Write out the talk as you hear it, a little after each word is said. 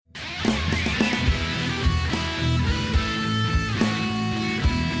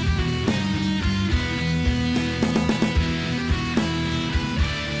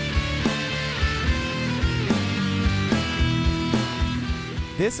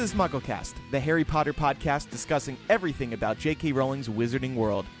This is MuggleCast, the Harry Potter podcast discussing everything about J.K. Rowling's Wizarding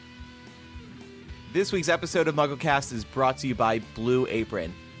World. This week's episode of MuggleCast is brought to you by Blue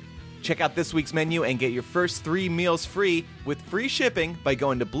Apron. Check out this week's menu and get your first 3 meals free with free shipping by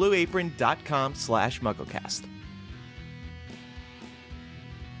going to blueapron.com/MuggleCast.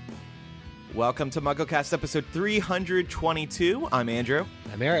 Welcome to MuggleCast episode 322. I'm Andrew.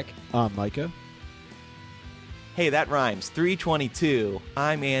 I'm Eric. I'm Micah. Hey, that rhymes. 322.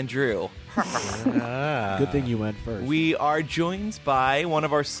 I'm Andrew. Good thing you went first. We are joined by one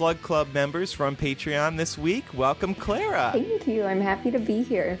of our Slug Club members from Patreon this week. Welcome, Clara. Thank you. I'm happy to be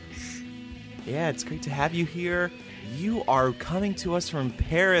here. Yeah, it's great to have you here. You are coming to us from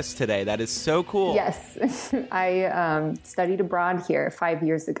Paris today. That is so cool. Yes. I studied abroad here 5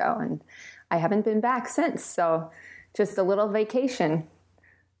 years ago, and I haven't been back since. So just a little vacation.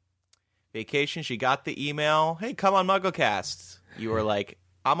 Vacation. She got the email. Hey, come on MuggleCast. You were like,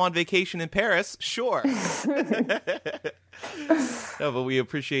 I'm on vacation in Paris. Sure. No, but we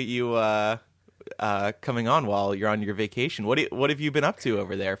appreciate you coming on while you're on your vacation. What have you been up to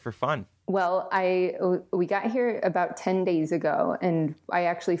over there for fun? Well, we got here about 10 days ago, and I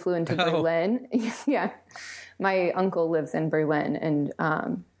actually flew into Berlin. Yeah. My uncle lives in Berlin, and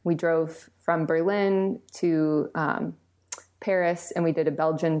we drove from Berlin to Paris, and we did a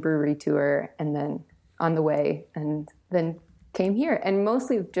Belgian brewery tour, and then on the way, and then came here. And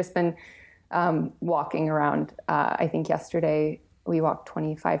mostly we've just been walking around. I think yesterday we walked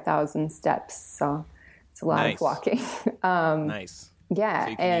 25,000 steps, so it's a lot of walking. Nice. Yeah. So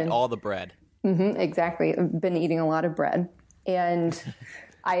you can eat all the bread. Mm-hmm, exactly. I've been eating a lot of bread. And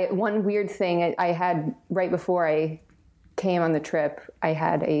one weird thing I had right before I came on the trip, I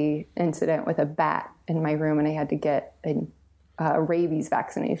had a incident with a bat in my room, and I had to get a rabies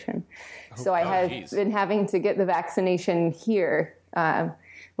vaccination. So I have been having to get the vaccination here,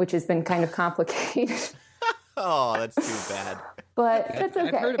 which has been kind of complicated. Oh, that's too bad. But that's okay.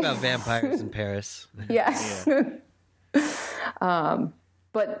 I've heard about vampires in Paris. Yeah.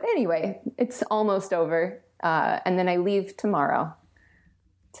 But anyway, it's almost over. And then I leave tomorrow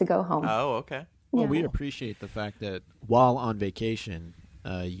to go home. Oh, okay. Well, we appreciate the fact that while on vacation,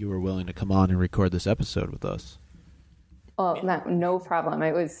 you were willing to come on and record this episode with us. Well, no problem.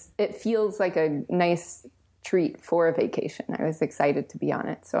 It feels like a nice treat for a vacation. I was excited to be on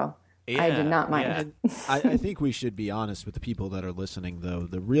it, so I did not mind. Yeah. I think we should be honest with the people that are listening, though.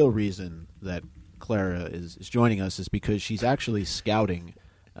 The real reason that Clara is joining us is because she's actually scouting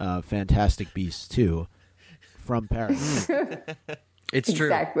Fantastic Beasts 2 from Paris. It's true.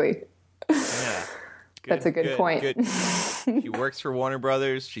 Exactly. Yeah. That's a good point. Good. She works for Warner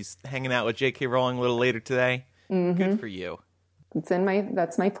Brothers. She's hanging out with J.K. Rowling a little later today. Mm-hmm. Good for you.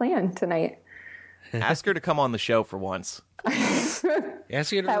 That's my plan tonight. Ask her to come on the show for once. Ask her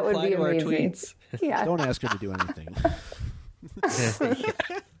to That would reply be to our amazing. tweets. Yeah. Don't ask her to do anything.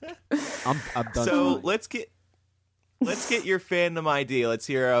 I'm done. So let's get your fandom ID. Let's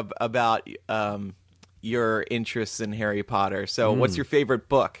hear about your interests in Harry Potter. So what's your favorite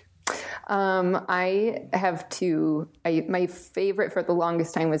book? I have two. My favorite for the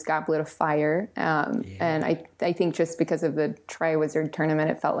longest time was Goblet of Fire. And I think just because of the Triwizard Tournament,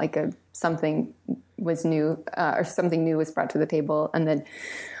 it felt like something was new, or something new was brought to the table. And then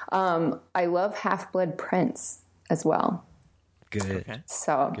I love Half-Blood Prince as well. Good. Okay.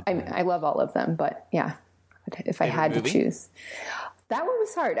 So I love all of them, but yeah, if I had to choose. That one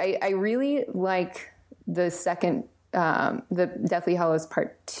was hard. I really like the second, the Deathly Hallows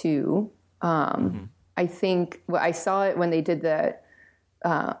Part 2. I think I saw it when they did the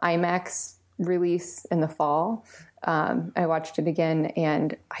IMAX release in the fall. I watched it again,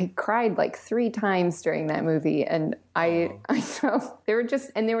 and I cried like 3 times during that movie. And I know there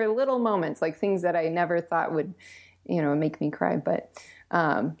were little moments, like things that I never thought would, make me cry. But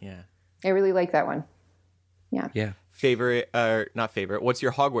I really like that one. Yeah. Favorite or not favorite? What's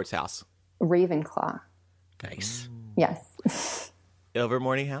your Hogwarts house? Ravenclaw. Nice. Yes.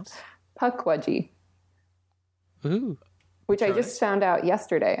 Ilvermorny house? Pukwudgie. Ooh. Which I just found out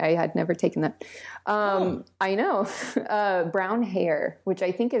yesterday. I had never taken that. I know. Brown hair, which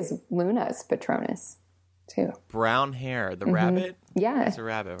I think is Luna's Patronus, too. Brown hair. The rabbit? Yeah. It's a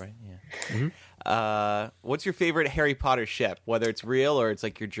rabbit, right? Yeah. What's your favorite Harry Potter ship? Whether it's real or it's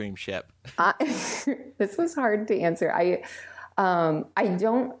like your dream ship? This was hard to answer. I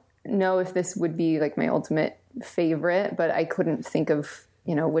don't know if this would be like my ultimate favorite, but I couldn't think of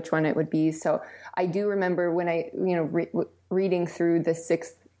which one it would be. So I do remember when I reading through the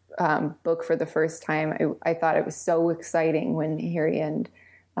 6th book for the first time, I thought it was so exciting when Harry and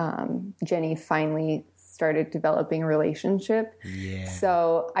Jenny finally started developing a relationship. Yeah.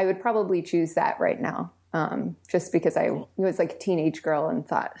 So I would probably choose that right now. Just because I was like a teenage girl and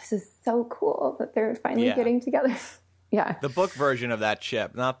thought, this is so cool that they're finally getting together. Yeah. The book version of that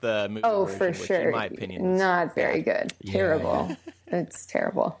ship, not the movie version, For which sure. in my opinion is not very good. Yeah. Terrible. It's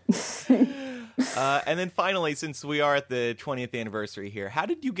terrible. And then finally, since we are at the 20th anniversary here, how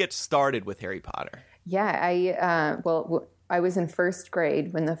did you get started with Harry Potter? Yeah, I was in first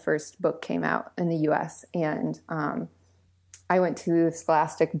grade when the first book came out in the U.S. and I went to the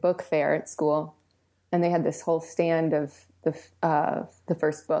Scholastic Book Fair at school, and they had this whole stand of the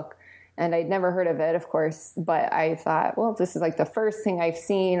first book. And I'd never heard of it, of course, but I thought, well, this is like the first thing I've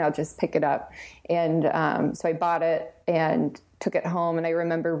seen. I'll just pick it up. And so I bought it and took it home. And I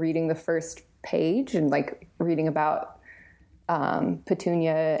remember reading the first page and like reading about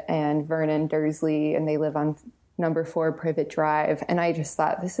Petunia and Vernon Dursley, and they live on number 4 Privet Drive. And I just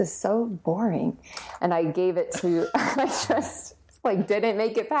thought, this is so boring. And I gave it to, I just like didn't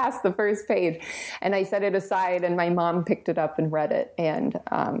make it past the first page. And I set it aside, and my mom picked it up and read it and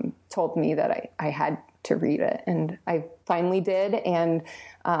told me that I had to read it. And I finally did. And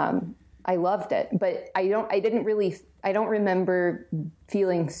I loved it, but I don't remember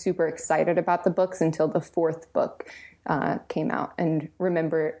feeling super excited about the books until the 4th book came out. And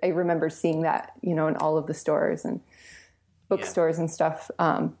I remember seeing that, in all of the stores and bookstores and stuff.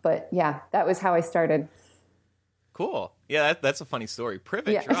 But yeah, that was how I started. Cool. Yeah, that's a funny story.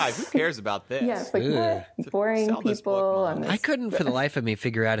 Privet Drive. Who cares about this? Yeah, it's like, what? Boring Sell this book, people. Mom. I couldn't for the life of me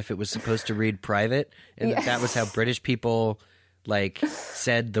figure out if it was supposed to read private, and that was how British people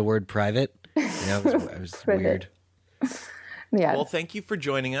said the word private. It was weird. Yeah. Well, thank you for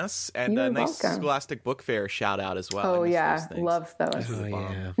joining us, and a You're nice welcome. Scholastic Book Fair shout out as well. Oh I miss yeah, those things. love those. Oh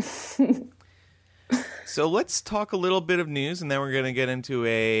yeah. So let's talk a little bit of news, and then we're going to get into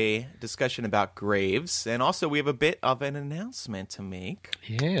a discussion about Graves, and also we have a bit of an announcement to make.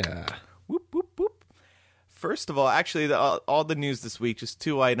 Yeah. Whoop, whoop, whoop. First of all, actually, all the news this week, just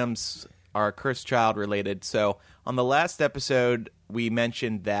 2 items are Cursed Child related. So on the last episode, we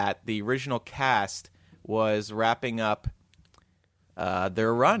mentioned that the original cast was wrapping up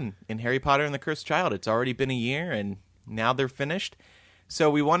their run in Harry Potter and the Cursed Child. It's already been a year, and now they're finished. So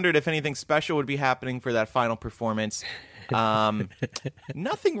we wondered if anything special would be happening for that final performance.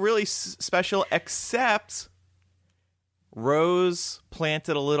 Nothing really special, except Rose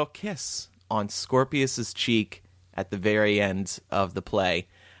planted a little kiss on Scorpius's cheek at the very end of the play.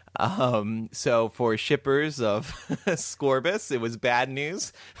 So for shippers of Scorbus, it was bad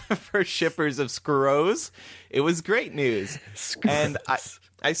news. For shippers of Scrose, it was great news. And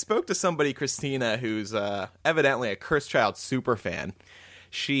I spoke to somebody, Christina, who's evidently a Cursed Child super fan.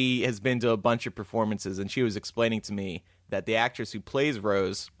 She has been to a bunch of performances, and she was explaining to me that the actress who plays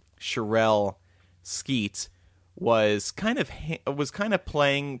Rose, Sherelle Skeet, was kind of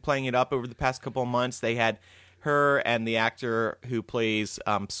playing it up over the past couple of months. They had her and the actor who plays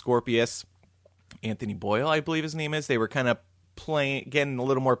Scorpius, Anthony Boyle, I believe his name is. They were kind of getting a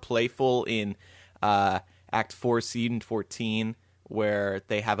little more playful in Act 4, Scene 14, where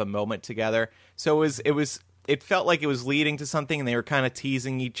they have a moment together. So it felt like it was leading to something, and they were kind of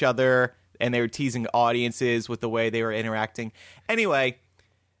teasing each other, and they were teasing audiences with the way they were interacting. Anyway,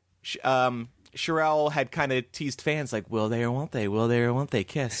 Sherelle had kind of teased fans like, will they or won't they? Will they or won't they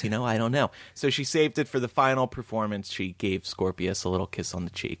kiss? I don't know. So she saved it for the final performance. She gave Scorpius a little kiss on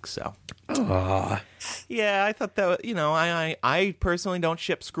the cheek. So, yeah, I thought that, I personally don't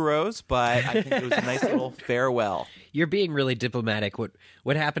ship Scrose, but I think it was a nice little farewell. You're being really diplomatic.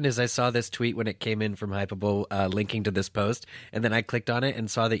 What happened is I saw this tweet when it came in from Hypable linking to this post, and then I clicked on it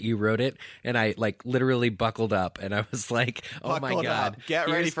and saw that you wrote it, and I literally buckled up, and I was like, "Oh my Buckled god, up. Get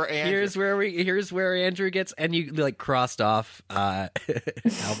ready for Andrew." Here's where Andrew gets," and you crossed off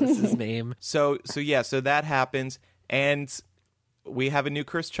Albus's name. So that happens, and we have a new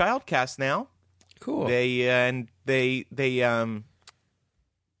Cursed Child cast now. Cool. The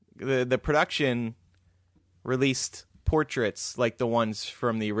production released portraits like the ones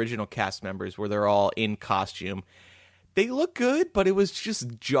from the original cast members where they're all in costume. They look good, but it was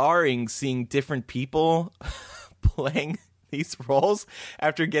just jarring seeing different people playing these roles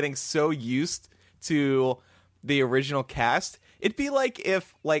after getting so used to the original cast. It'd be like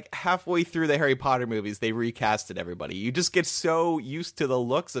if halfway through the Harry Potter movies they recasted everybody. You just get so used to the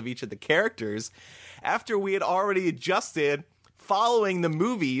looks of each of the characters after we had already adjusted following the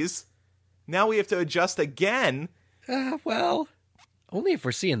movies. Now we have to adjust again. Well, only if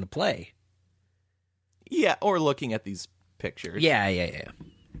we're seeing the play. Yeah, or looking at these pictures. Yeah.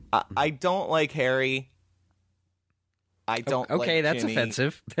 I don't like Harry. I don't Okay, like that's Ginny.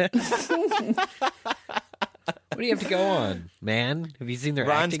 offensive. What do you have to go on, man? Have you seen their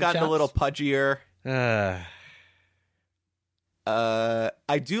Ron's acting gotten a chops? little pudgier.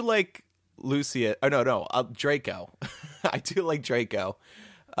 I do like Lucia. Oh no, Draco. I do like Draco.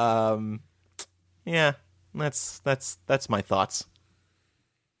 Yeah, that's my thoughts.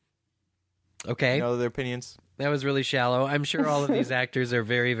 Okay. You know their opinions. That was really shallow. I'm sure all of these actors are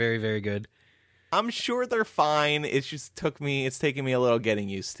very, very, very good. I'm sure they're fine. It's taking me a little getting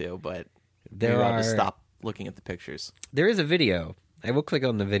used to, but maybe I'll just stop looking at the pictures. There is a video. I will click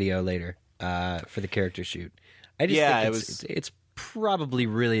on the video later for the character shoot. I just think it's probably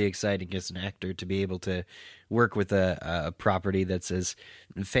really exciting as an actor to be able to work with a property that's as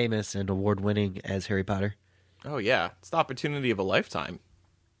famous and award-winning as Harry Potter. Oh yeah, it's the opportunity of a lifetime.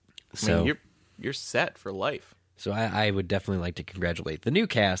 I mean, you're set for life. So I would definitely like to congratulate the new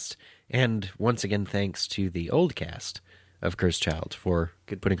cast, and once again, thanks to the old cast of Cursed Child for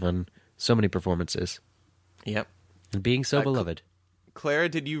putting on so many performances. Yep. And being so beloved. Clara,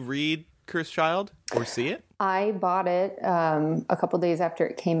 did you read Cursed Child or see it? I bought it a couple days after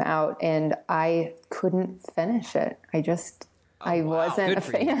it came out, and I couldn't finish it. I wasn't a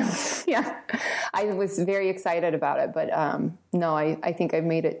fan. Yeah. I was very excited about it, but no, I think I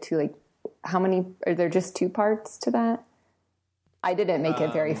made it to like, how many, are there just 2 parts to that? I didn't make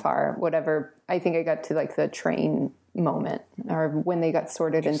it very far, whatever. I think I got to like the train moment or when they got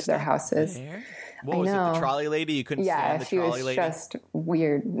sorted into their houses. What was it, the trolley lady? You couldn't stand the trolley lady? Yeah, she was just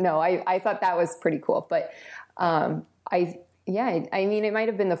weird. No, I thought that was pretty cool. But I mean, it might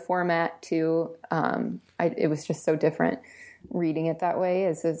have been the format too. It was just so different reading it that way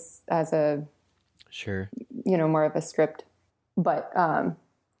as a, sure, more of a script. But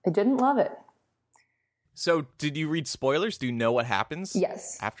I didn't love it. So did you read spoilers? Do you know what happens?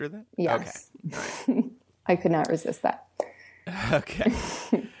 Yes. After that? Yes. Okay. All right. I could not resist that. Okay.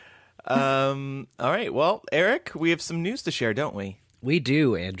 All right. Well, Eric, we have some news to share, don't we? We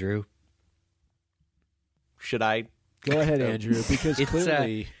do, Andrew. Should I? Go ahead, Andrew, because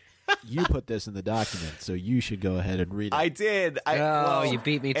clearly you put this in the document, so you should go ahead and read it. I did. You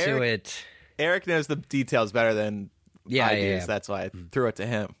beat me to it. Eric knows the details better than I do. Yeah. That's why I threw it to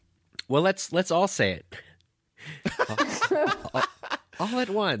him. Well, let's all say it. all at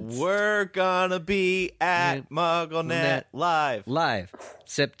once. We're gonna be at MuggleNet Live. Live.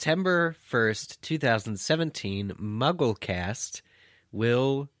 September 1st, 2017, MuggleCast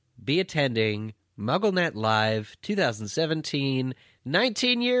will be attending MuggleNet Live 2017,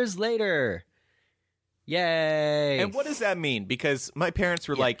 19 years later. Yay. And what does that mean? Because my parents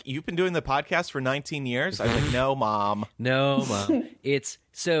were like, you've been doing the podcast for 19 years? I was like, no, Mom. No, Mom. This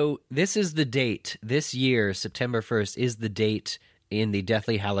is the date. This year, September 1st, is the date in the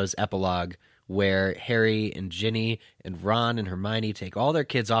Deathly Hallows epilogue where Harry and Ginny and Ron and Hermione take all their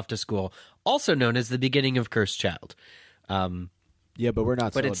kids off to school, also known as the beginning of Cursed Child. Yeah, but we're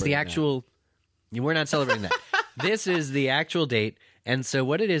not But it's the actual... We're not celebrating that. This is the actual date. And so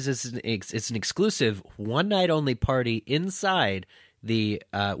what it is it's an exclusive one-night-only party inside the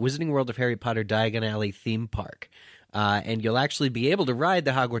Wizarding World of Harry Potter Diagon Alley theme park. And you'll actually be able to ride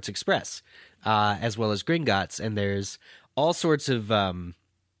the Hogwarts Express, as well as Gringotts. And there's all sorts of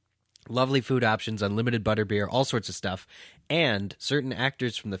lovely food options, unlimited butterbeer, all sorts of stuff. And certain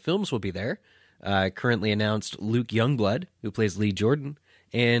actors from the films will be there. Currently announced Luke Youngblood, who plays Lee Jordan,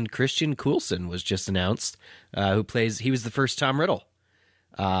 and Christian Coulson was just announced, he was the first Tom Riddle.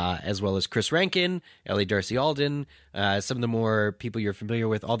 As well as Chris Rankin, Ellie Darcy Alden, some of the more people you're familiar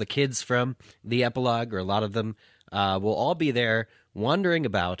with, all the kids from the epilogue, or a lot of them, will all be there wandering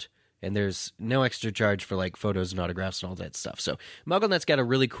about, and there's no extra charge for like photos and autographs and all that stuff. So MuggleNet's got a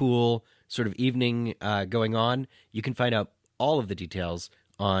really cool sort of evening going on. You can find out all of the details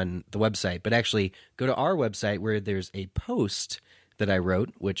on the website, but actually go to our website where there's a post that I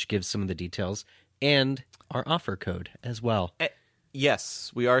wrote, which gives some of the details, and our offer code as well.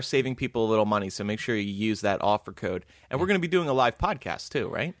 Yes, we are saving people a little money, so make sure you use that offer code. And we're going to be doing a live podcast too,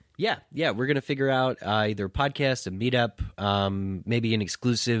 right? Yeah. We're going to figure out either a podcast, a meetup, maybe an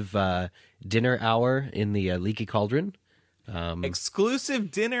exclusive dinner hour in the Leaky Cauldron. Exclusive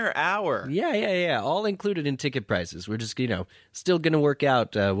dinner hour. Yeah. All included in ticket prices. We're just, still going to work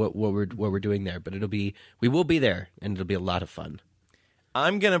out what we're doing there, but we will be there, and it'll be a lot of fun.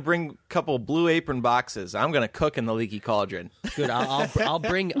 I'm gonna bring a couple Blue Apron boxes. I'm gonna cook in the Leaky Cauldron. Good. I'll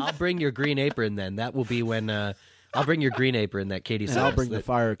bring your green apron then. That will be when I'll bring your green apron that Katie says. And I'll bring the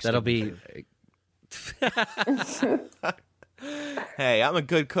fire extinguisher. That'll be. Hey, I'm a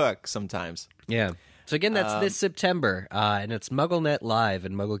good cook sometimes. Yeah. So again, that's this September, and it's MuggleNet Live,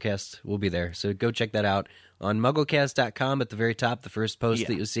 and MuggleCast will be there. So go check that out on MuggleCast.com. At the very top, the first post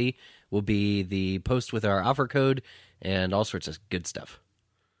that you see will be the post with our offer code and all sorts of good stuff.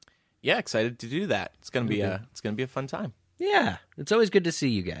 Yeah, excited to do that. It's gonna be a fun time. Yeah, it's always good to see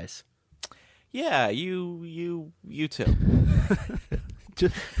you guys. Yeah, you too.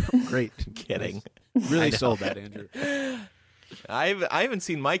 Just, great. Kidding. Really sold that, Andrew. I haven't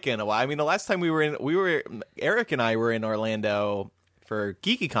seen Micah in a while. I mean, the last time Eric and I were in Orlando for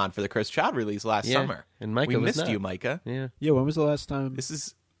GeekyCon for the Chris Child release last summer. And Micah we was missed not. you, Micah. Yeah. Yeah, when was the last time? This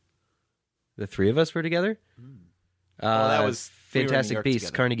is The three of us were together? that was we were in New Fantastic York Beasts,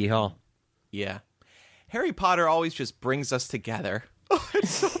 together. Carnegie Hall. Yeah. Harry Potter always just brings us together. Oh,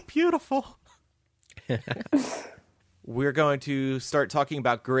 it's so beautiful. We're going to start talking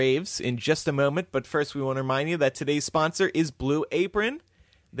about Graves in just a moment, but first we want to remind you that today's sponsor is Blue Apron.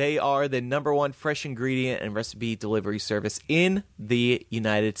 They are the #1 fresh ingredient and recipe delivery service in the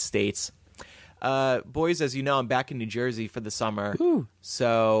United States. Boys, as you know, I'm back in New Jersey for the summer. Ooh.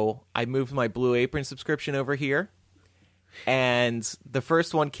 So I moved my Blue Apron subscription over here. And the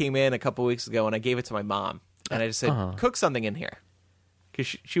first one came in a couple weeks ago, and I gave it to my mom. And I just said, cook something in here.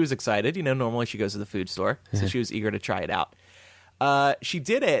 Because she was excited. You know, normally she goes to the food store. So she was eager to try it out. She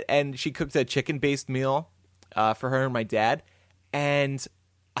did it, and she cooked a chicken-based meal for her and my dad. And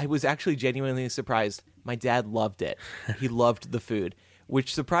I was actually genuinely surprised. My dad loved it. He loved the food,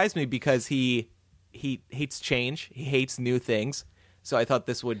 which surprised me because he hates change. He hates new things. So I thought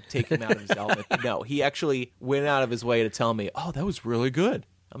this would take him out of his element. No, he actually went out of his way to tell me, oh, that was really good.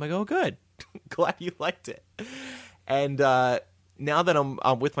 I'm like, oh, good. Glad you liked it. And now that I'm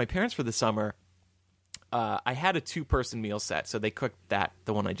with my parents for the summer, I had a 2-person meal set. So they cooked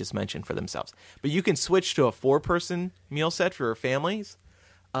the one I just mentioned, for themselves. But you can switch to a 4-person meal set for families.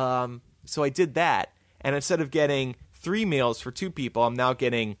 So I did that. And instead of getting 3 meals for 2 people, I'm now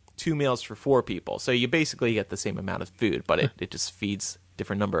getting 2 meals for 4 people. So you basically get the same amount of food, but it just feeds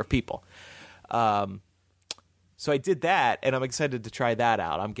different number of people. So I did that, and I'm excited to try that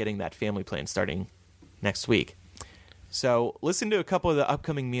out. I'm getting that family plan starting next week. So listen to a couple of the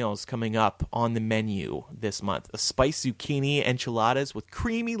upcoming meals coming up on the menu this month. A spiced zucchini enchiladas with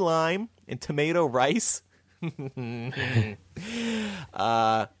creamy lime and tomato rice. Some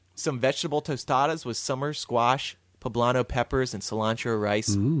vegetable tostadas with summer squash, poblano peppers, and cilantro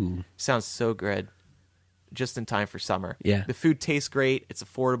rice. Ooh. Sounds so good. Just in time for summer. Yeah. The food tastes great. It's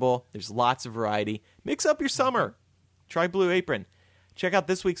affordable. There's lots of variety. Mix up your summer. Try Blue Apron. Check out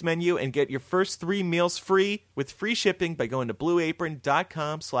this week's menu and get your first 3 meals free with free shipping by going to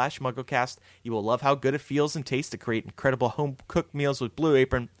blueapron.com/MuggleCast. You will love how good it feels and tastes to create incredible home-cooked meals with Blue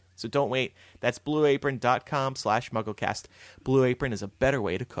Apron. So don't wait. That's blueapron.com/MuggleCast. Blue Apron is a better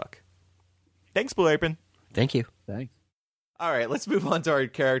way to cook. Thanks, Blue Apron. Thank you. Thanks. All right, let's move on to our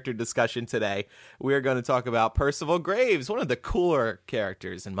character discussion today. We're going to talk about Percival Graves, one of the cooler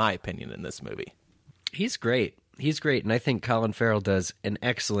characters, in my opinion, in this movie. He's great. He's great, and I think Colin Farrell does an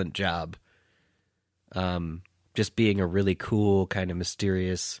excellent job. Just being a really cool, kind of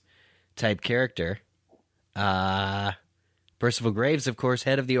mysterious type character. Percival Graves, of course,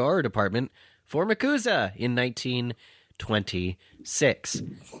 head of the horror department for MACUSA in 1926.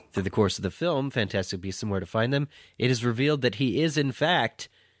 Through the course of the film, Fantastic Beasts and Where to Find Them, it is revealed that he is, in fact,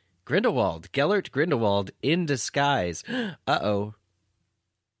 Grindelwald, Gellert Grindelwald in disguise. Uh-oh.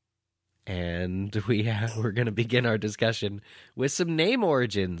 And we're going to begin our discussion with some name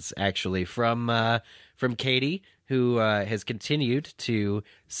origins, actually, from Katie, who has continued to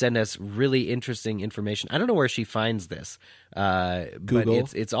send us really interesting information. I don't know where she finds this, but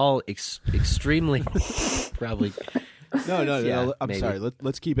it's all extremely probably. No. Yeah, I'm maybe. sorry.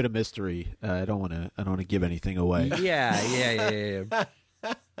 Let's keep it a mystery. I don't want to give anything away. Yeah.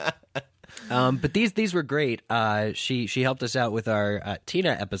 But these were great. She helped us out with our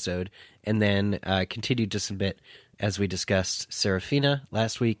Tina episode, and then continued to submit, as we discussed, Serafina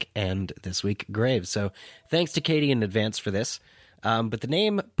last week and this week Graves. So thanks to Katie in advance for this. But the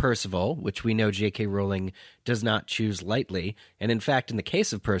name Percival, which we know J.K. Rowling does not choose lightly, and in fact, in the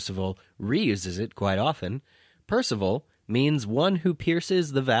case of Percival, reuses it quite often. Percival means one who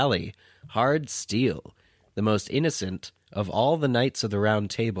pierces the valley, hard steel, the most innocent of all the knights of the Round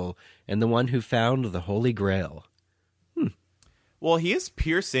Table, and the one who found the Holy Grail. Well, he is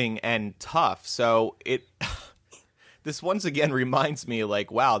piercing and tough, so this once again reminds me, like,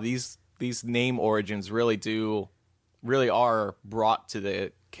 wow, these name origins really are brought to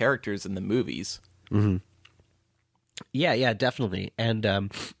the characters in the movies. Mm-hmm. Yeah, definitely. And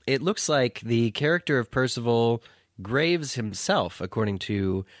it looks like the character of Percival Graves himself, according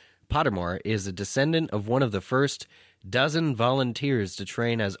to Pottermore is a descendant of one of the first dozen volunteers to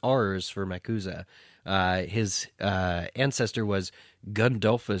train as Aurors for MACUSA. His ancestor was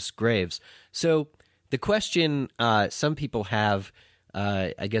Gundolphus Graves. So the question some people have,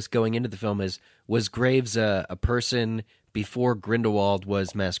 I guess, going into the film is, was Graves a person before Grindelwald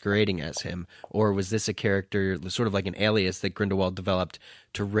was masquerading as him? Or was this a character, sort of like an alias that Grindelwald developed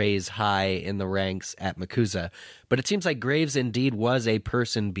to raise high in the ranks at MACUSA? But it seems like Graves indeed was a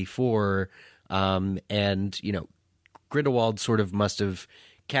person before, and, you know, Grindelwald sort of must have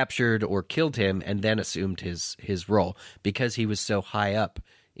captured or killed him and then assumed his role because he was so high up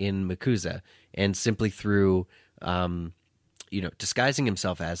in MACUSA. And simply through, disguising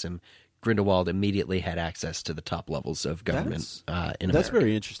himself as him, Grindelwald immediately had access to the top levels of government in America. That's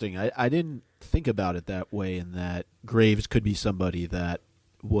very interesting. I didn't think about it that way, in that Graves could be somebody that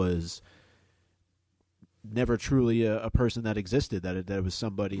was never truly a person that existed, that it was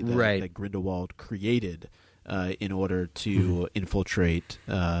somebody that Grindelwald created in order to infiltrate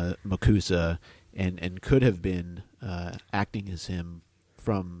MACUSA, and could have been acting as him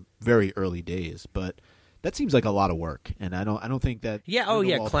from very early days. But that seems like a lot of work, and I don't think that. Yeah.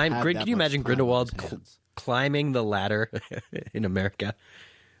 Can you imagine Grindelwald climbing the ladder in America?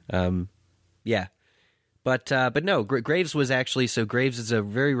 Yeah, but no. Graves was actually Graves is a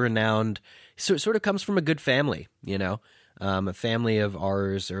very renowned. So it sort of comes from a good family, you know, a family of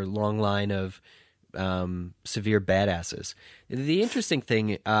Aurors, or long line of severe badasses. The interesting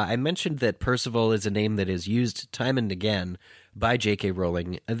thing, I mentioned that Percival is a name that is used time and again by J.K.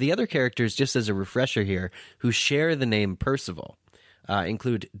 Rowling. The other characters, just as a refresher here, who share the name Percival,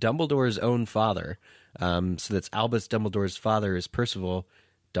 include Dumbledore's own father. So that's Albus Dumbledore's father is Percival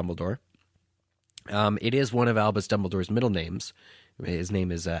Dumbledore. It is one of Albus Dumbledore's middle names. His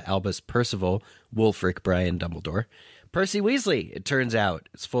name is Albus Percival Wulfric Brian Dumbledore. Percy Weasley, it turns out,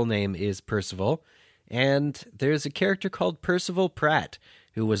 his full name is Percival. And there's a character called Percival Pratt,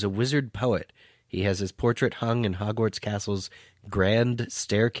 who was a wizard poet. He has his portrait hung in Hogwarts Castle's grand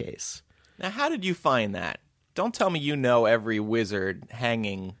staircase. Now, how did you find that? Don't tell me you know every wizard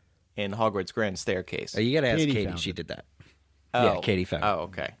hanging in Hogwarts grand staircase. Oh, you got to ask Katie. She did that. Oh. Yeah, Katie found it. Oh,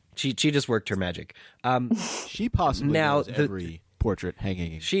 okay. She just worked her magic. She possibly knows every portrait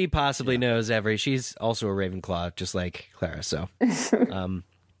hanging. She possibly knows every. She's also a Ravenclaw, just like Clara. So,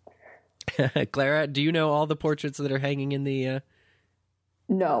 Clara, do you know all the portraits that are hanging in the?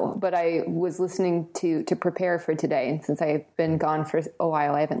 No, but I was listening to prepare for today, and since I've been gone for a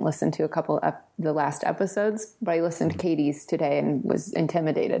while, I haven't listened to a couple of the last episodes. But I listened to Katie's today and was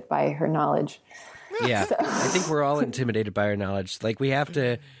intimidated by her knowledge. Yeah, so. I think we're all intimidated by her knowledge. Like, we have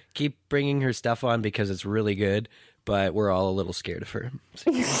to keep bringing her stuff on because it's really good, but we're all a little scared of her.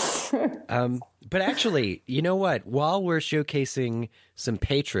 But actually, you know what? While we're showcasing some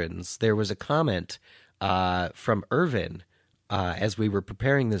patrons, there was a comment from Irvin as we were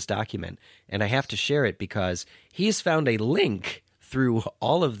preparing this document, and I have to share it because he's found a link through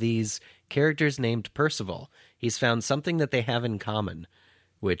all of these characters named Percival. He's found something that they have in common,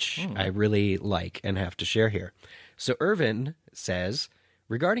 which I really like and have to share here. So Irvin says,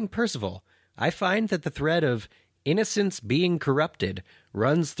 regarding Percival, I find that the thread of innocence being corrupted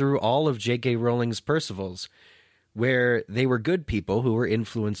runs through all of J.K. Rowling's Percivals, where they were good people who were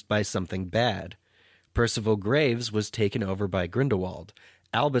influenced by something bad. Percival Graves was taken over by Grindelwald.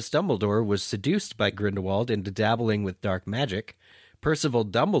 Albus Dumbledore was seduced by Grindelwald into dabbling with dark magic. Percival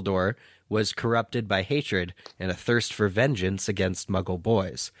Dumbledore was corrupted by hatred and a thirst for vengeance against Muggle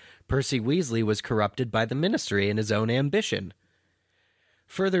boys. Percy Weasley was corrupted by the Ministry and his own ambition.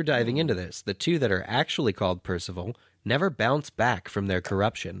 Further diving into this, the two that are actually called Percival never bounce back from their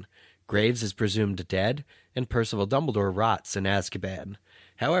corruption. Graves is presumed dead, and Percival Dumbledore rots in Azkaban.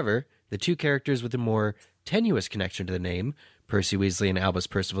 However, the two characters with a more tenuous connection to the name, Percy Weasley and Albus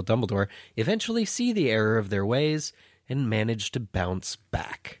Percival Dumbledore, eventually see the error of their ways and manage to bounce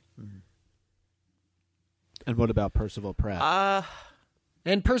back. And what about Percival Pratt?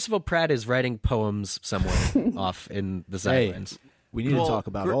 And Percival Pratt is writing poems somewhere off in the sidelines. Hey, we need to talk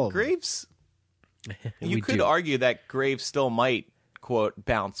about all of Graves. You could argue that Graves still might, quote,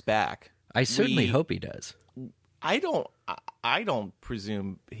 bounce back. I certainly hope he does. I don't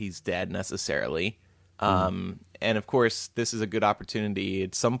presume he's dead necessarily. And of course, this is a good opportunity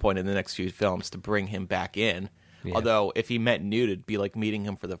at some point in the next few films to bring him back in. Yeah. Although, if he met Newt, it'd be like meeting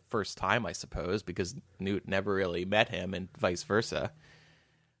him for the first time, I suppose, because Newt never really met him and vice versa.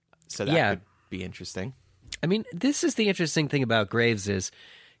 So that could be interesting. I mean, this is the interesting thing about Graves is,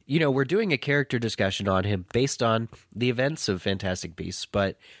 you know, we're doing a character discussion on him based on the events of Fantastic Beasts,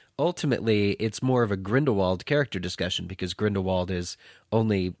 but ultimately it's more of a Grindelwald character discussion because Grindelwald is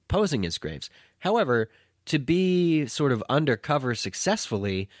only posing as Graves. However, to be sort of undercover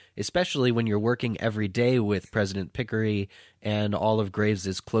successfully, especially when you're working every day with President Pickery and all of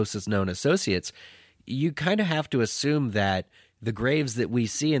Graves' closest known associates, you kind of have to assume that the Graves that we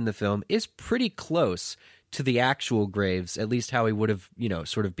see in the film is pretty close to the actual Graves, at least how he would have,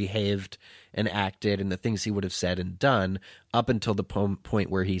 sort of behaved and acted and the things he would have said and done up until the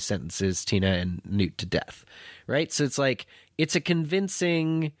point where he sentences Tina and Newt to death, right? So it's like, it's a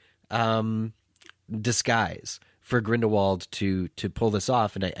convincing disguise for Grindelwald to pull this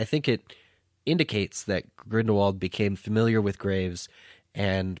off. And I think it indicates that Grindelwald became familiar with Graves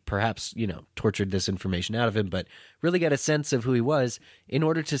and perhaps, tortured this information out of him, but really got a sense of who he was in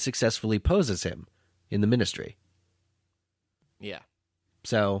order to successfully pose as him in the Ministry. Yeah.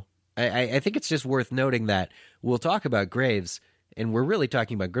 So I think it's just worth noting that we'll talk about Graves, and we're really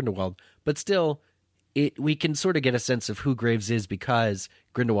talking about Grindelwald, but still, we can sort of get a sense of who Graves is because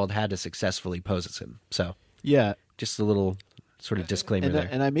Grindelwald had to successfully pose as him. So yeah, just a little sort of disclaimer there.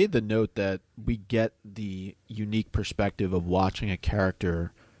 And I made the note that we get the unique perspective of watching a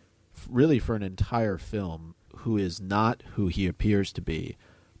character really for an entire film who is not who he appears to be,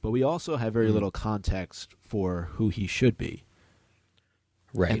 but we also have very little context for who he should be.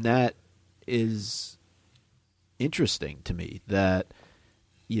 Right. And that is interesting to me that,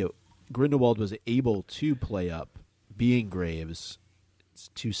 Grindelwald was able to play up being Graves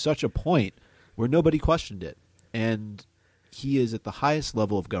to such a point where nobody questioned it. And he is at the highest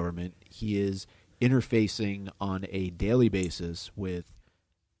level of government. He is interfacing on a daily basis with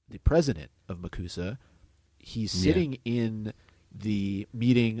the president of MACUSA. He's sitting in the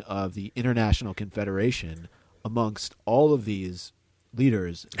meeting of the International Confederation amongst all of these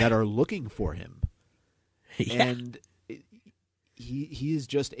leaders that are looking for him. Yeah. And he is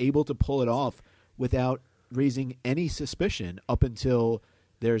just able to pull it off without raising any suspicion up until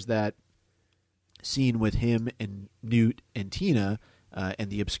there's that scene with him and Newt and Tina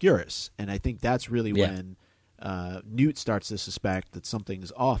and the Obscurus. And I think that's really when Newt starts to suspect that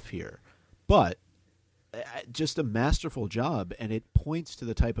something's off here. But just a masterful job, and it points to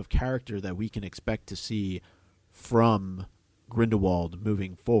the type of character that we can expect to see from Grindelwald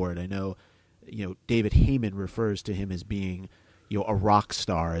moving forward. I know, David Heyman refers to him as being, a rock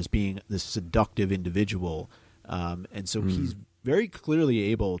star, as being this seductive individual. And so he's very clearly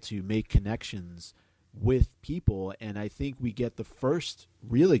able to make connections with people, and I think we get the first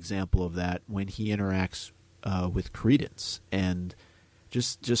real example of that when he interacts with Credence, and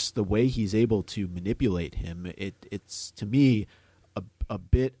just the way he's able to manipulate him. It's to me a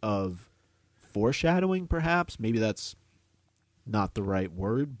bit of foreshadowing, perhaps. Maybe that's not the right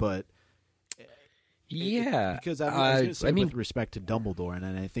word, but because I was going to say with respect to Dumbledore,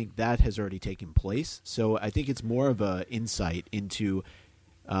 and I think that has already taken place. So I think it's more of a insight into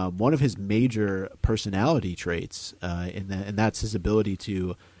one of his major personality traits, and that's his ability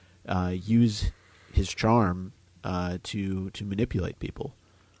to use his charm to manipulate people.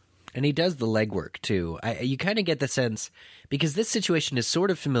 And he does the legwork too. You kind of get the sense, because this situation is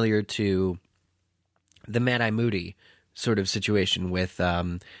sort of familiar to the Mad-Eye Moody sort of situation with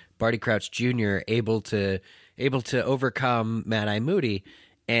Barty Crouch Jr. able to overcome Mad-Eye Moody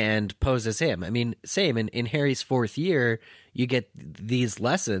and pose as him. I mean, same in Harry's fourth year, you get these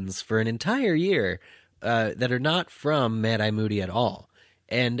lessons for an entire year that are not from Mad-Eye Moody at all.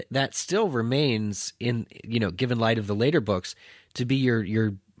 And that still remains in, given light of the later books, to be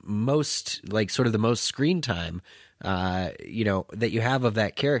your most, like, sort of the most screen time, that you have of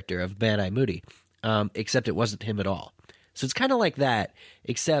that character of Mad-Eye Moody, except it wasn't him at all. So it's kind of like that,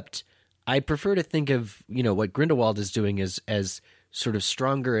 except I prefer to think of, what Grindelwald is doing as sort of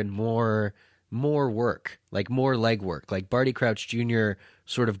stronger and more work, like more legwork. Like Barty Crouch Jr.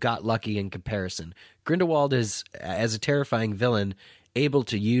 sort of got lucky in comparison. Grindelwald is, as a terrifying villain, able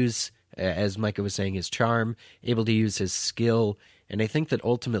to use, as Micah was saying, his charm, able to use his skill. And I think that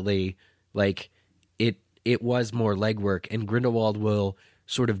ultimately, like, it was more legwork, and Grindelwald will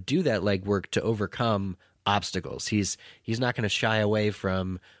sort of do that legwork to overcome obstacles. He's not going to shy away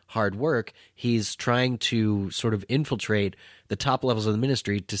from hard work. He's trying to sort of infiltrate the top levels of the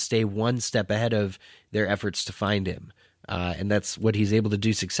Ministry to stay one step ahead of their efforts to find him. And that's what he's able to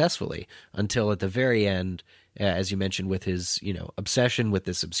do successfully until at the very end, as you mentioned, with his, obsession with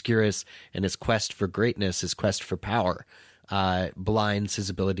this Obscurus and his quest for greatness, his quest for power, blinds his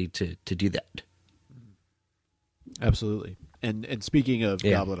ability to do that. Absolutely. And speaking of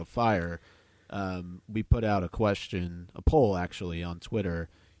Goblet of Fire, we put out a poll actually on Twitter.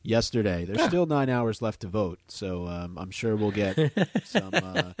 yesterday. There's still 9 hours left to vote, so I'm sure we'll get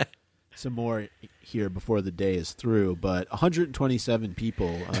some more here before the day is through. But 127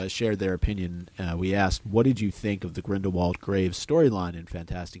 people shared their opinion. We asked, what did you think of the Grindelwald Graves storyline in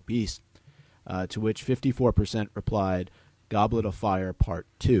Fantastic Beasts? To which 54% replied, Goblet of Fire Part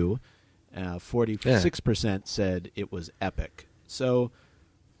 2. 46% said it was epic. So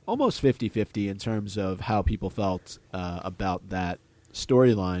almost 50-50 in terms of how people felt about that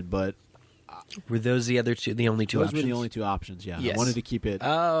storyline, but were those the only two options? Those were the only two options, yeah. Yes. I wanted to keep it...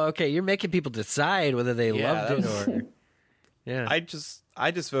 Oh, okay. You're making people decide whether they loved it or... Yeah. I just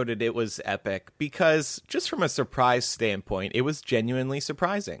voted it was epic because just from a surprise standpoint, it was genuinely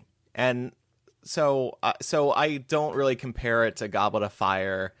surprising. And so I don't really compare it to Goblet of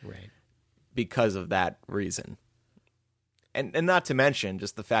Fire because of that reason. And not to mention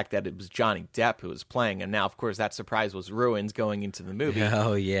just the fact that it was Johnny Depp who was playing, and now, of course, that surprise was ruined going into the movie.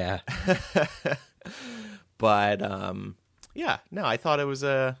 Oh, yeah. But I thought it was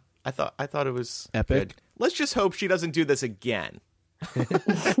I thought it was epic. Good. Let's just hope she doesn't do this again.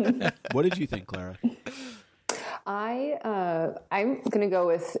 What did you think, Clara? I'm gonna go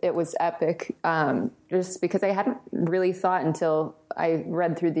with it was epic, just because I hadn't really thought until I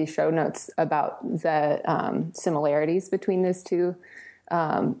read through these show notes about the similarities between those two,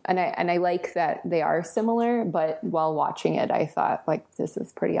 and I like that they are similar. But while watching it, I thought like this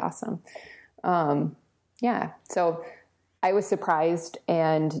is pretty awesome. So I was surprised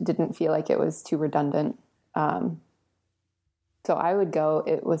and didn't feel like it was too redundant. So I would go.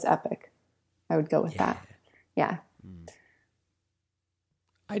 It was epic. I would go with that. Yeah.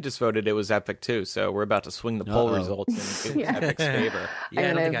 I just voted it was epic too, so we're about to swing the poll results in Epic's favor. Yeah,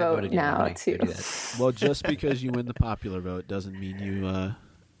 I'm going to vote now too. Well, just because you win the popular vote doesn't mean you...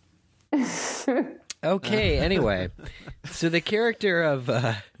 Okay, anyway. So the character of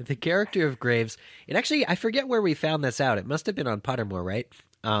Graves, it actually, I forget where we found this out. It must have been on Pottermore, right?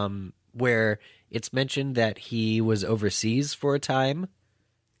 Where it's mentioned that he was overseas for a time.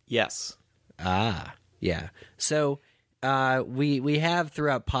 Yes. Ah, yeah. So we have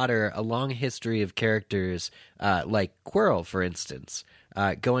throughout Potter a long history of characters like Quirrell, for instance,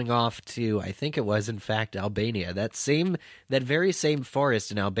 going off to, I think it was in fact Albania, that very same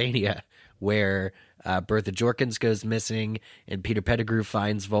forest in Albania where Bertha Jorkins goes missing and Peter Pettigrew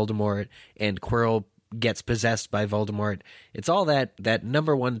finds Voldemort and Quirrell gets possessed by Voldemort. It's all that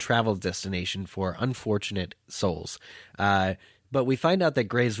number one travel destination for unfortunate souls. But we find out that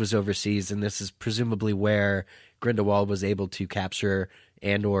Graves was overseas, and this is presumably where Grindelwald was able to capture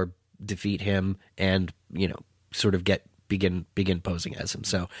and or defeat him and, sort of begin posing as him.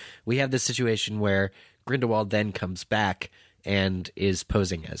 So we have this situation where Grindelwald then comes back and is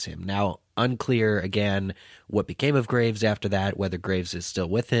posing as him. Now, unclear, again, what became of Graves after that, whether Graves is still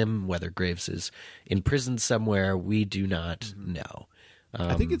with him, whether Graves is imprisoned somewhere, we do not know.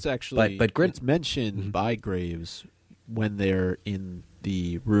 I think it's actually, it's mentioned by Graves when they're in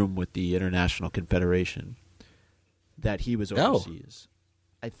the room with the International Confederation that he was overseas.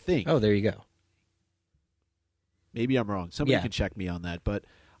 I think. Oh, there you go. Maybe I'm wrong. Somebody can check me on that, but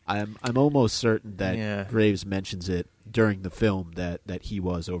I'm almost certain that Graves mentions it during the film that he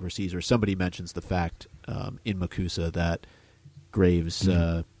was overseas, or somebody mentions the fact in Makusa that Graves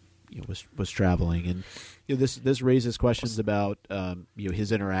was traveling, and this raises questions about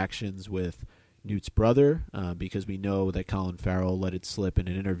his interactions with Newt's brother, because we know that Colin Farrell let it slip in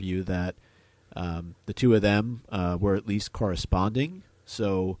an interview that the two of them were at least corresponding.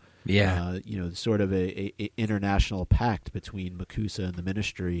 So, sort of a international pact between Makusa and the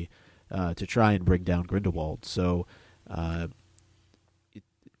Ministry to try and bring down Grindelwald. So,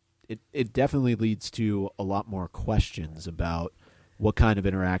 it definitely leads to a lot more questions about what kind of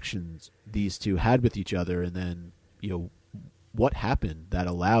interactions these two had with each other, and then what happened that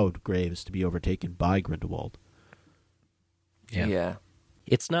allowed Graves to be overtaken by Grindelwald. Yeah.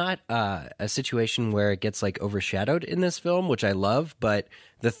 It's not a situation where it gets overshadowed in this film, which I love, but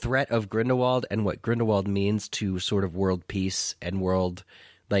the threat of Grindelwald and what Grindelwald means to sort of world peace and world,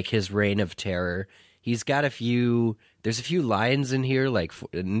 his reign of terror. He's got there's a few lines in here,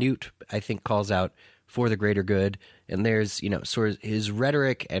 Newt, I think, calls out for the greater good. And there's, sort of his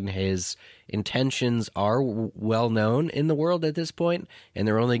rhetoric and his intentions are well known in the world at this point, and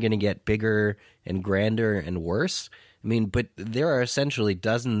they're only going to get bigger and grander and worse. I mean, but there are essentially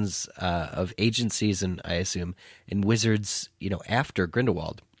dozens of agencies, and I assume, and wizards, after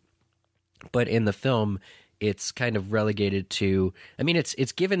Grindelwald. But in the film, it's kind of relegated to,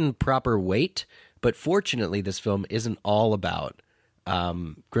 it's given proper weight, but fortunately this film isn't all about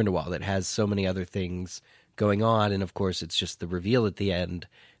Grindelwald. It has so many other things going on. And of course, it's just the reveal at the end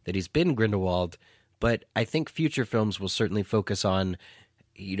that he's been Grindelwald. But I think future films will certainly focus on,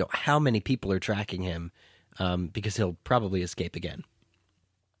 how many people are tracking him, because he'll probably escape again.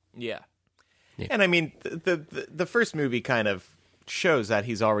 Yeah. And I mean, the first movie kind of shows that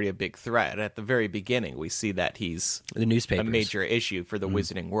he's already a big threat. At the very beginning, we see that he's the newspapers. A major issue for the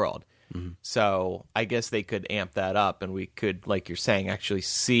Wizarding world. So I guess they could amp that up, and we could, like you're saying, actually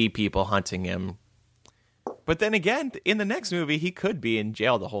see people hunting him. But then again, in the next movie, he could be in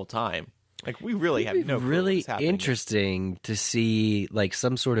jail the whole time. Like, we really have no clue really what's happening. Interesting to see like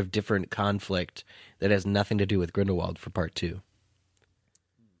some sort of different conflict that has nothing to do with Grindelwald for part 2.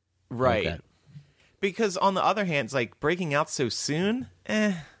 Right. Like because on the other hand, it's like breaking out so soon.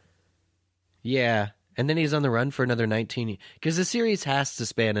 Yeah. And then he's on the run for another 19 because the series has to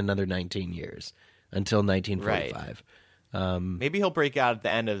span another 19 years until 1945. Right. Maybe he'll break out at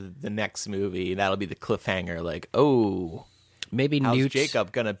the end of the next movie. That'll be the cliffhanger. Like, oh, maybe how's Newt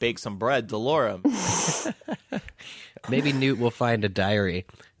Jacob gonna bake some bread to lure him? Maybe Newt will find a diary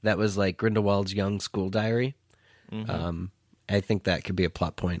that was like Grindelwald's young school diary. I think that could be a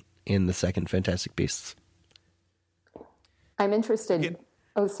plot point in the second Fantastic Beasts. I'm interested.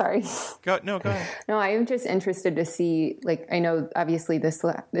 Oh, sorry. Go ahead. No, I am just interested to see, like, I know obviously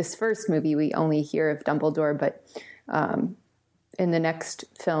this first movie we only hear of Dumbledore, but in the next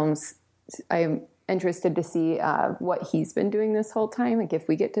films, I'm interested to see what he's been doing this whole time. Like, if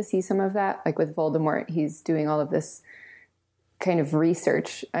we get to see some of that, like with Voldemort, he's doing all of this kind of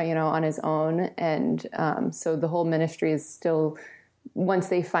research, on his own. And so the whole ministry is still, once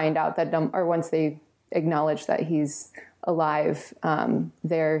they find out that, once they acknowledge that he's alive,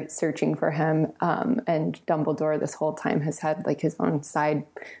 they're searching for him. And Dumbledore this whole time has had like his own side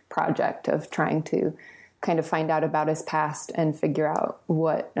project of trying to kind of find out about his past and figure out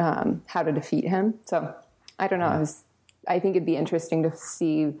how to defeat him. So I don't know. I think it'd be interesting to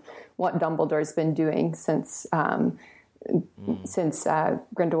see what Dumbledore's been doing since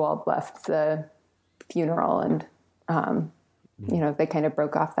Grindelwald left the funeral and, they kind of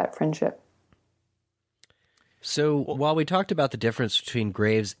broke off that friendship. So while we talked about the difference between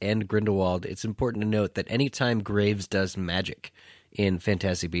Graves and Grindelwald, it's important to note that anytime Graves does magic in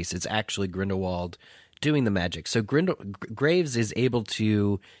Fantastic Beasts, it's actually Grindelwald doing the magic. So Graves is able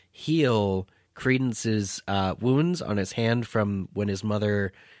to heal Credence's wounds on his hand from when his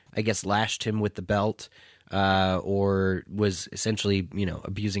mother, I guess, lashed him with the belt or was essentially,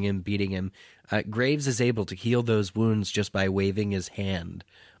 abusing him, beating him. Graves is able to heal those wounds just by waving his hand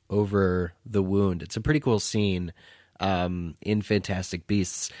over the wound. It's a pretty cool scene in Fantastic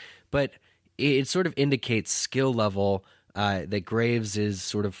Beasts, but it sort of indicates skill level that Graves is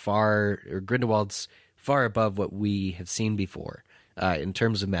sort of Grindelwald's far above what we have seen before in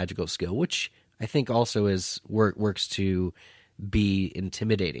terms of magical skill, which I think also works to be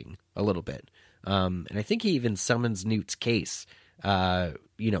intimidating a little bit. And I think he even summons Newt's case,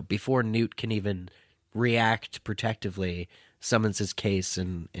 before Newt can even react protectively, summons his case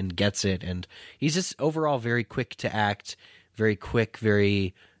and gets it. And he's just overall very quick to act, very quick,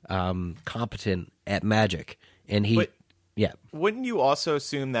 very competent at magic. And wouldn't you also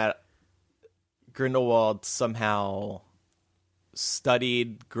assume that Grindelwald somehow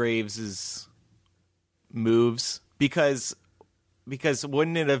studied Graves's moves? Because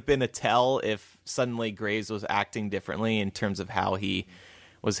wouldn't it have been a tell if suddenly Graves was acting differently in terms of how he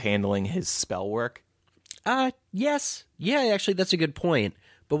was handling his spell work? Yes. Yeah, actually, that's a good point.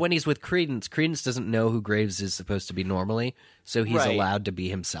 But when he's with Credence doesn't know who Graves is supposed to be normally, so he's allowed to be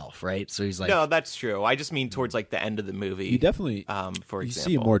himself, right? So he's like... No, that's true. I just mean towards, like, the end of the movie. You definitely, for example. You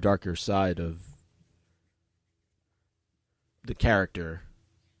see a more darker side of the character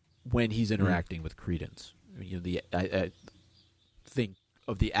when he's interacting with Credence. I think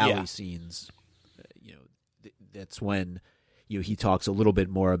of the alley scenes, that's when he talks a little bit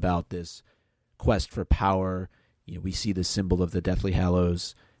more about this quest for power. We see the symbol of the Deathly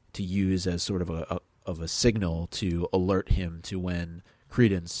Hallows to use as sort of a signal to alert him to when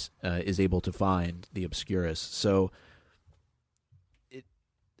Credence is able to find the Obscurus. So,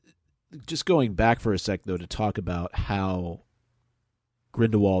 just going back for a sec, though, to talk about how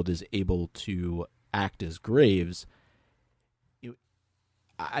Grindelwald is able to act as Graves,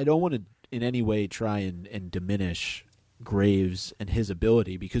 I don't want to in any way try and diminish Graves and his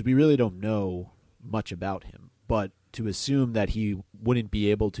ability, because we really don't know much about him. But to assume that he wouldn't be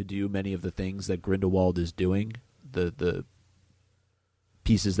able to do many of the things that Grindelwald is doing, the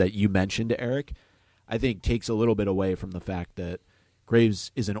pieces that you mentioned, Eric, I think takes a little bit away from the fact that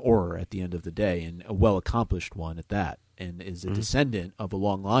Graves is an Auror at the end of the day, and a well-accomplished one at that. and is a descendant of a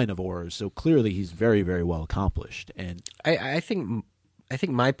long line of Aurors. So clearly he's very, very well accomplished. And I think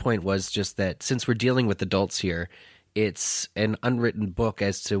my point was just that since we're dealing with adults here, it's an unwritten book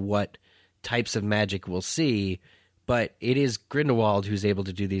as to what types of magic we'll see, but it is Grindelwald who's able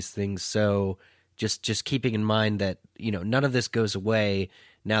to do these things. So just keeping in mind that, none of this goes away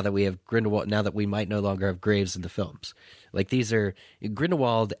now that we have Grindelwald, now that we might no longer have Graves in the films. Like, these are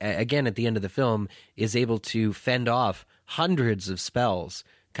Grindelwald, again, at the end of the film, is able to fend off hundreds of spells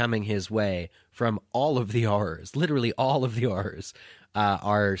coming his way from all of the Aurors. Literally all of the Aurors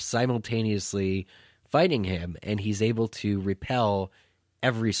are simultaneously fighting him, and he's able to repel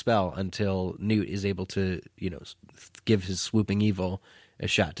every spell until Newt is able to, give his swooping evil a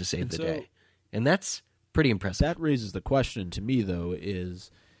shot to save the day. And that's pretty impressive. That raises the question to me, though,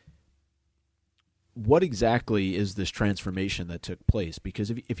 is what exactly is this transformation that took place?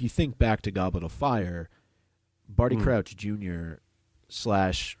 Because if you think back to Goblet of Fire, Barty Crouch Jr.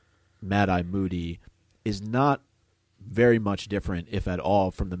 / Mad-Eye Moody is not very much different, if at all,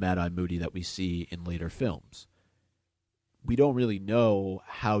 from the Mad-Eye Moody that we see in later films. We don't really know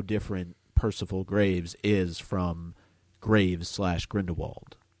how different Percival Graves is from Graves /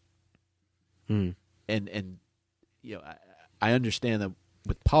 Grindelwald. And I understand that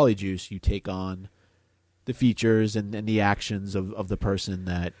with Polyjuice, you take on the features and the actions of the person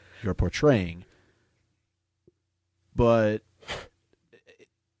that you're portraying. But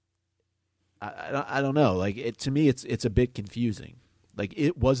I don't know. Like, to me, it's a bit confusing. Like,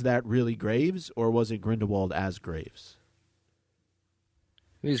 was that really Graves, or was it Grindelwald as Graves?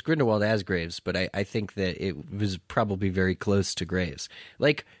 It was Grindelwald as Graves, but I think that it was probably very close to Graves.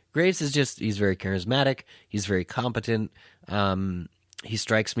 Like, Graves is he's very charismatic. He's very competent. He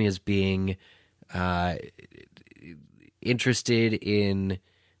strikes me as being interested in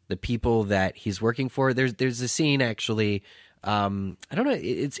the people that he's working for. There's a scene, actually, I don't know,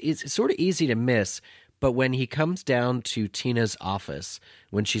 it's sort of easy to miss, but when he comes down to Tina's office,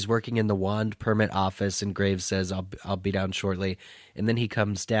 when she's working in the wand permit office, and Graves says, I'll be down shortly, and then he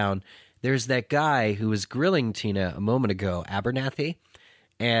comes down, there's that guy who was grilling Tina a moment ago, Abernathy,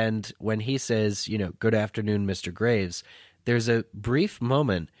 and when he says, good afternoon, Mr. Graves, there's a brief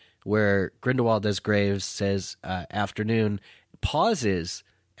moment where Grindelwald as Graves says, afternoon, pauses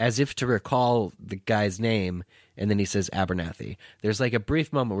as if to recall the guy's name, and then he says Abernathy. There's like a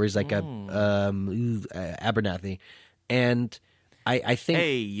brief moment where he's like Abernathy, and I think,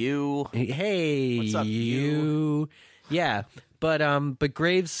 hey you, what's up, you? Yeah, but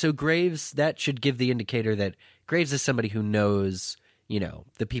Graves. So Graves, that should give the indicator that Graves is somebody who knows,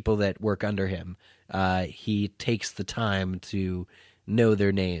 the people that work under him. He takes the time to know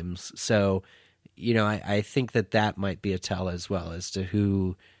their names. So, I think that might be a tell as well as to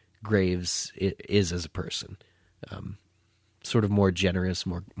who Graves is as a person. Sort of more generous,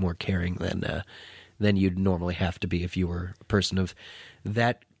 more caring than you'd normally have to be if you were a person of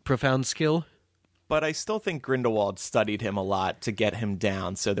that profound skill. But I still think Grindelwald studied him a lot to get him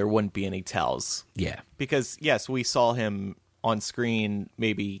down, so there wouldn't be any tells. Yeah, because yes, we saw him on screen,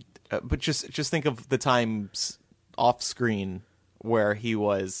 maybe, but just think of the times off screen where he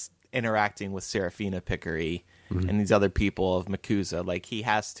was interacting with Serafina Pickery and these other people of MACUSA. Like, he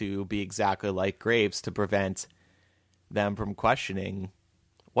has to be exactly like Graves to prevent them from questioning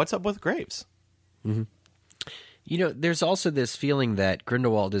what's up with Graves. There's also this feeling that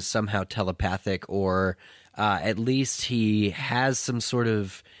Grindelwald is somehow telepathic, or at least he has some sort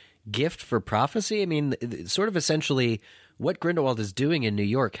of gift for prophecy. I mean, sort of essentially what Grindelwald is doing in New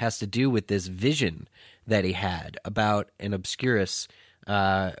York has to do with this vision that he had about an Obscurus.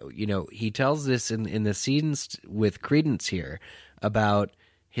 He tells this in the scenes with Credence here about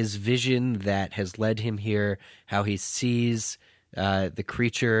his vision that has led him here, how he sees the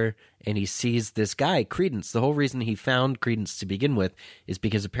creature, and he sees this guy, Credence. The whole reason he found Credence to begin with is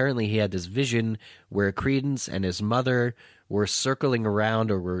because apparently he had this vision where Credence and his mother were circling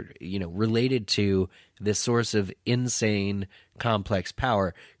around, or were, related to this source of insane, complex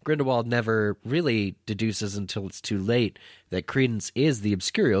power. Grindelwald never really deduces until it's too late that Credence is the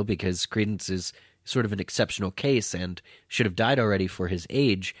Obscurial, because Credence is sort of an exceptional case and should have died already for his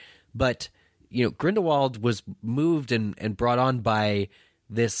age. But Grindelwald was moved and brought on by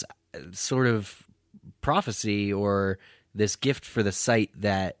this sort of prophecy, or this gift for the sight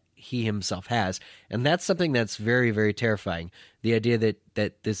that he himself has. And that's something that's very, very terrifying. The idea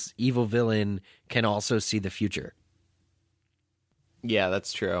that this evil villain can also see the future. Yeah,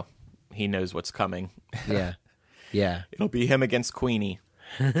 that's true. He knows what's coming. Yeah. Yeah. It'll be him against Queenie.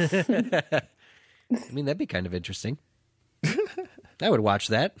 I mean, that'd be kind of interesting. I would watch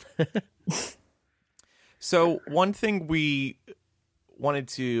that. So one thing we wanted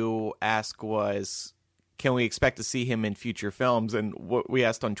to ask was, can we expect to see him in future films? And what we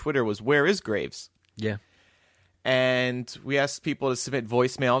asked on Twitter was, where is Graves? Yeah. And we asked people to submit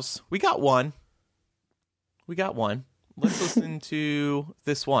voicemails. We got one. Let's listen to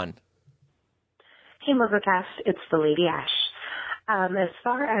this one. Hey, MogoCast, it's the Lady Ash. As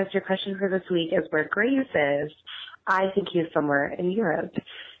far as your question for this week is where Graves is, I think he's somewhere in Europe.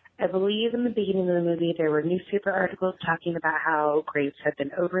 I believe in the beginning of the movie there were newspaper articles talking about how Graves had been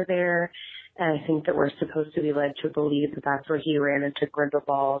over there, and I think that we're supposed to be led to believe that that's where he ran into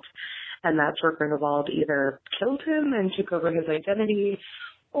Grindelwald, and that's where Grindelwald either killed him and took over his identity,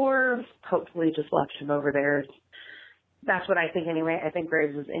 or hopefully just left him over there. That's what I think anyway. I think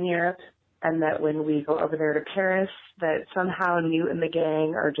Graves is in Europe, and that when we go over there to Paris, that somehow Newt and the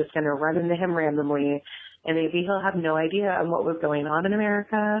gang are just going to run into him randomly, and maybe he'll have no idea on what was going on in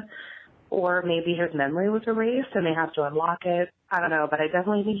America, or maybe his memory was erased and they have to unlock it. I don't know, but I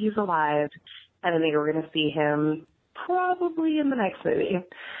definitely think he's alive, and I think we're going to see him probably in the next movie.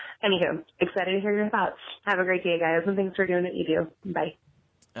 Anywho, excited to hear your thoughts. Have a great day, guys, and thanks for doing what you do. Bye.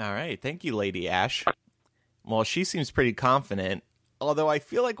 All right. Thank you, Lady Ash. Well, she seems pretty confident, although I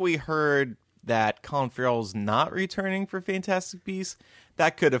feel like we heard that Colin Farrell's not returning for Fantastic Beasts.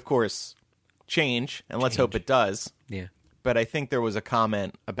 That could, of course, change, and let's hope it does. Yeah. But I think there was a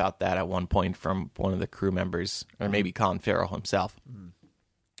comment about that at one point from one of the crew members, or maybe Colin Farrell himself.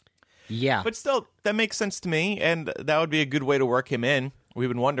 Yeah. But still, that makes sense to me, and that would be a good way to work him in. We've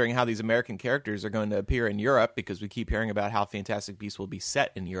been wondering how these American characters are going to appear in Europe, because we keep hearing about how Fantastic Beasts will be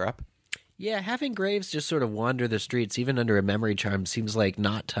set in Europe. Yeah, having Graves just sort of wander the streets, even under a memory charm, seems like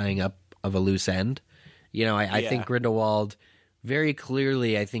not tying up of a loose end. You know, I think Grindelwald, very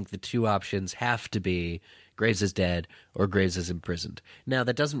clearly, I think the two options have to be Graves is dead or Graves is imprisoned. Now,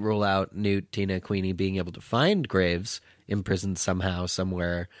 that doesn't rule out Newt, Tina, Queenie being able to find Graves imprisoned somehow,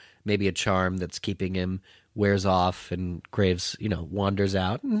 somewhere. Maybe a charm that's keeping him wears off and Graves, wanders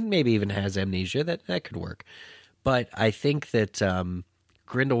out and maybe even has amnesia. That could work. But I think that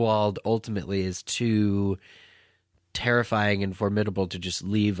Grindelwald ultimately is too terrifying and formidable to just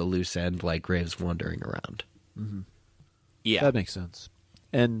leave a loose end like Graves wandering around. Mm-hmm. Yeah. That makes sense.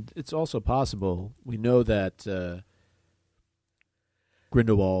 And it's also possible, we know that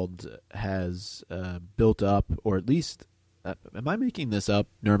Grindelwald has built up, or at least, am I making this up,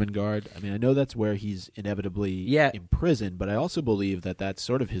 Nurmengard? I mean, I know that's where he's inevitably imprisoned, but I also believe that that's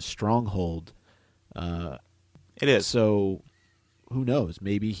sort of his stronghold. It is. So, who knows?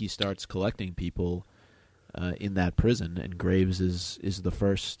 Maybe he starts collecting people in that prison, and Graves is the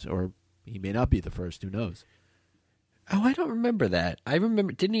first, or he may not be the first, who knows? Oh, I don't remember that. I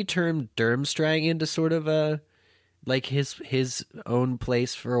remember, didn't he turn Durmstrang into sort of his own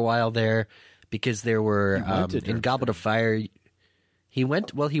place for a while there? Because there were in Goblet of Fire, he went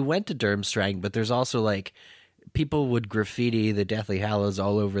to Durmstrang, but there's also people would graffiti the Deathly Hallows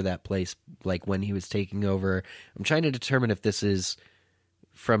all over that place, when he was taking over. I'm trying to determine if this is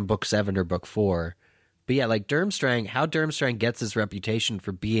from Book 7 or Book 4. But yeah, Durmstrang, how Durmstrang gets his reputation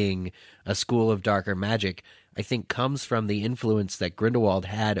for being a school of darker magic, I think comes from the influence that Grindelwald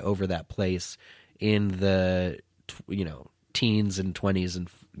had over that place in the, teens and 20s and,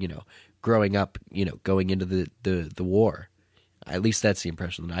 growing up, going into the war. At least that's the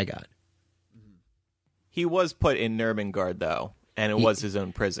impression that I got. He was put in Nurmengard, though, and it was his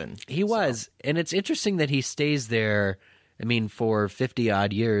own prison. He was, and it's interesting that he stays there, for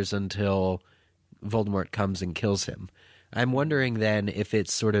 50-odd years until Voldemort comes and kills him. I'm wondering then if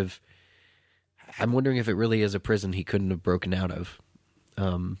it's if it really is a prison he couldn't have broken out of.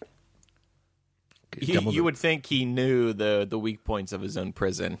 You would think he knew the weak points of his own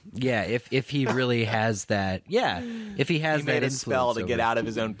prison. Yeah, if he really has that. Yeah, if he has he that made a spell to get out of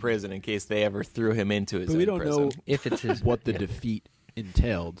his own prison in case they ever threw him into his own prison. But we don't know if it's his, what the defeat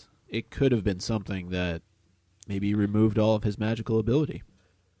entailed. It could have been something that maybe removed all of his magical ability.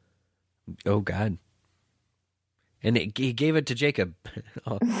 Oh, God. And he gave it to Jacob.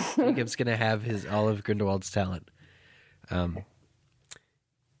 Jacob's going to have all of Grindelwald's talent.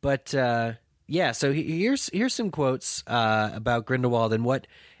 Yeah, so here's some quotes about Grindelwald and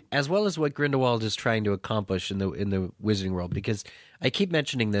as well as what Grindelwald is trying to accomplish in the Wizarding world. Because I keep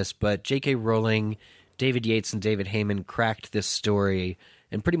mentioning this, but J.K. Rowling, David Yates, and David Heyman cracked this story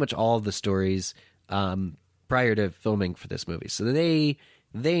and pretty much all of the stories prior to filming for this movie, so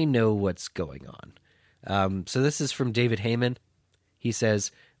they know what's going on. So this is from David Heyman. He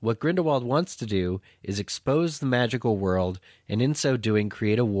says, "What Grindelwald wants to do is expose the magical world, and in so doing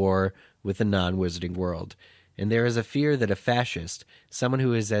create a war with the non-wizarding world. and there is a fear that a fascist, someone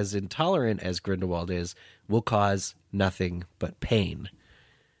who is as intolerant as Grindelwald is, will cause nothing but pain.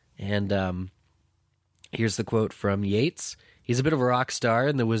 And here's the quote from Yeats. He's a bit of a rock star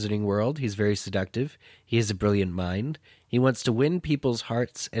in the wizarding world. He's very seductive. He has a brilliant mind. He wants to win people's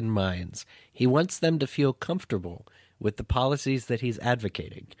hearts and minds. He wants them to feel comfortable with the policies that he's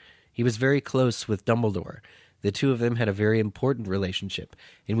advocating. He was very close with Dumbledore. The two of them had a very important relationship,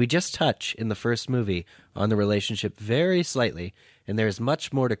 and we just touch in the first movie on the relationship very slightly, and there is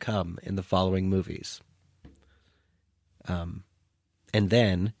much more to come in the following movies. And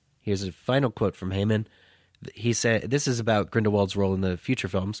then, here's a final quote from Heyman. He said, this is about Grindelwald's role in the future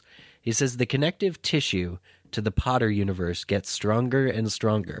films. He says, the connective tissue to the Potter universe gets stronger and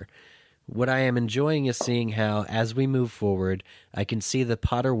stronger. What I am enjoying is seeing how, as we move forward, I can see the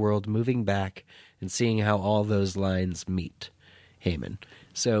Potter world moving back and seeing how all those lines meet. Heyman.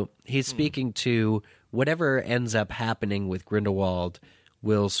 So he's speaking to whatever ends up happening with Grindelwald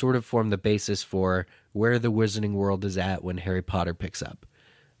will sort of form the basis for where the Wizarding world is at when Harry Potter picks up.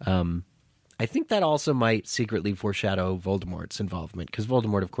 I think that also might secretly foreshadow Voldemort's involvement, because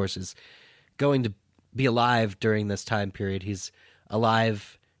Voldemort, of course, is going to be alive during this time period. He's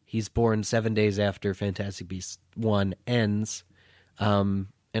alive. He's born 7 days after Fantastic Beasts 1 ends. And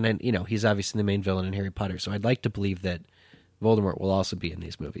then, he's obviously the main villain in Harry Potter. So I'd like to believe that Voldemort will also be in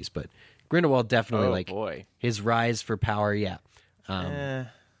these movies. But Grindelwald definitely, his rise for power, yeah. I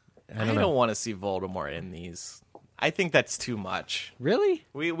don't want to see Voldemort in these. I think that's too much. Really?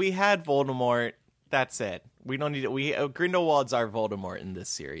 We had Voldemort. That's it. We don't need it. Grindelwald's our Voldemort in this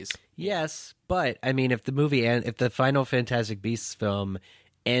series. Yes, but I mean, if the final Fantastic Beasts film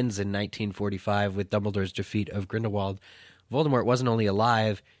ends in 1945 with Dumbledore's defeat of Grindelwald, Voldemort wasn't only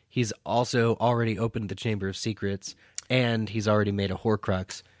alive, he's also already opened the Chamber of Secrets, and he's already made a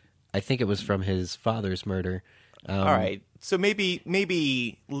Horcrux. I think it was from his father's murder. All right. So maybe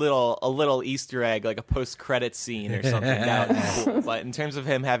a little Easter egg, like a post-credit scene or something. That would be cool. But in terms of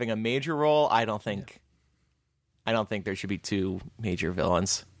him having a major role, I don't think there should be two major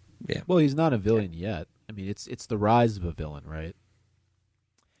villains. Yeah. Well, he's not a villain yet. I mean, it's the rise of a villain, right?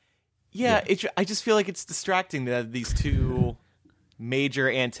 Yeah. I just feel like it's distracting to have these two major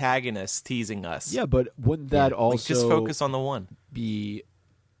antagonists teasing us. Yeah, but wouldn't that also just focus on the one? Be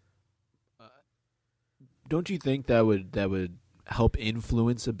don't you think that would help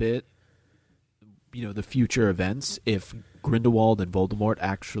influence a bit, the future events if Grindelwald and Voldemort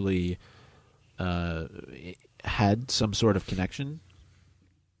actually had some sort of connection?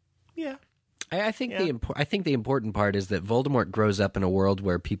 Yeah. I think the important part is that Voldemort grows up in a world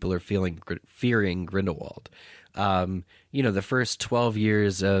where people are fearing Grindelwald. The first 12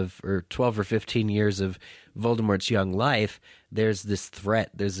 or 15 years of Voldemort's young life, there's this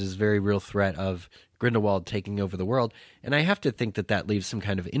threat. There's this very real threat of Grindelwald taking over the world, and I have to think that leaves some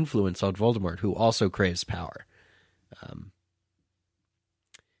kind of influence on Voldemort, who also craves power.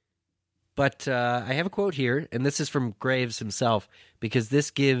 But I have a quote here, and this is from Graves himself, because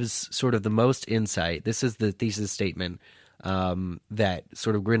this gives sort of the most insight. This is the thesis statement that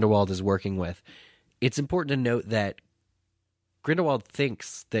sort of Grindelwald is working with. It's important to note that Grindelwald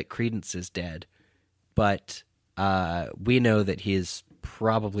thinks that Credence is dead, but we know that he is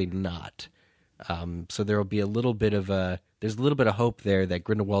probably not. So there will be a little bit of hope there that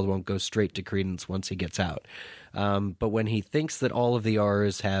Grindelwald won't go straight to Credence once he gets out. But when he thinks that all of the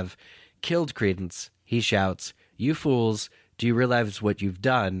Aurors have killed Credence, he shouts, "You fools, do you realize what you've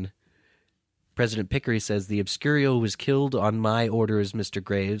done?" President Pickery says, "The Obscurial was killed on my orders, Mr.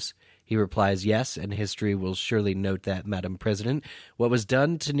 Graves." He replies, "Yes, and history will surely note that, Madam President. What was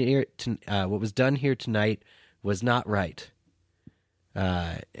done here tonight was not right."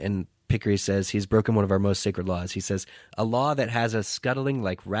 And Pickery says he's broken one of our most sacred laws. He says, "A law that has us scuttling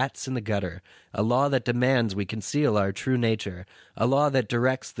like rats in the gutter. A law that demands we conceal our true nature. A law that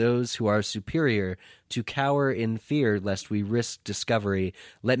directs those who are superior to cower in fear lest we risk discovery.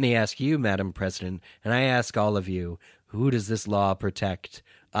 Let me ask you, Madam President, and I ask all of you, who does this law protect?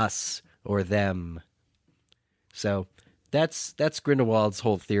 Us or them?" So that's Grindelwald's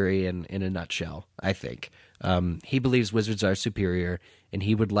whole theory in a nutshell, I think. He believes wizards are superior, and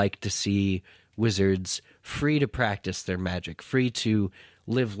he would like to see wizards free to practice their magic, free to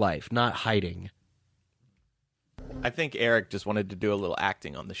live life, not hiding. I think Eric just wanted to do a little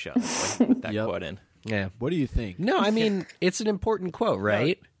acting on the show. So he put that quote in. Yeah. What do you think? No, I mean, it's an important quote,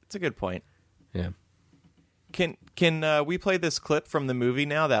 right? No, it's a good point. Yeah. Can we play this clip from the movie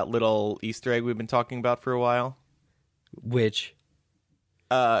now, that little Easter egg we've been talking about for a while? Which?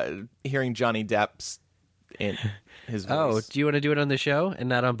 Hearing Johnny Depp's in his voice. Oh, do you want to do it on the show and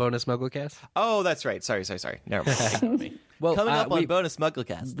not on Bonus Mugglecast? Oh, that's right. Sorry. Never mind. Ignore me. Well, Coming up on Bonus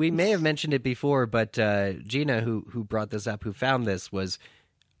Mugglecast. We may have mentioned it before, but Gina, who brought this up, who found this, was,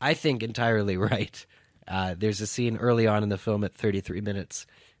 I think, entirely right. There's a scene early on in the film at 33 minutes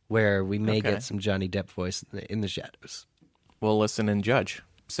where we may get some Johnny Depp voice in the shadows. We'll listen and judge.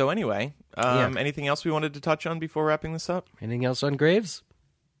 So anyway, anything else we wanted to touch on before wrapping this up? Anything else on Graves?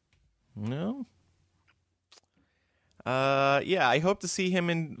 No. Yeah, I hope to see him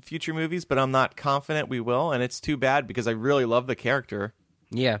in future movies, but I'm not confident we will, and it's too bad because I really love the character.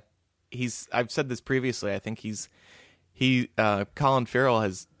 Yeah. I've said this previously, I think Colin Farrell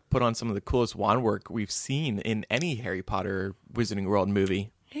has put on some of the coolest wand work we've seen in any Harry Potter Wizarding World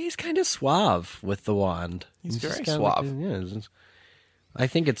movie. He's kind of suave with the wand. He's very just kinda suave. I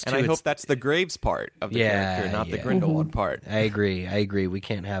think it's and I hope that's the Graves part of the character, not the Grindelwald part. I agree. We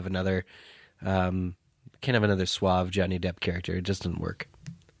can't have another suave Johnny Depp character. It just doesn't work.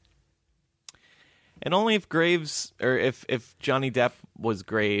 And only if Graves, or if Johnny Depp was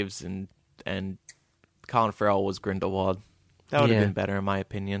Graves and Colin Farrell was Grindelwald, that would have been better in my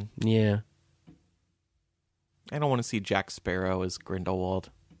opinion. Yeah. I don't want to see Jack Sparrow as Grindelwald.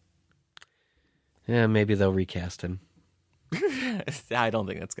 Yeah, maybe they'll recast him. I don't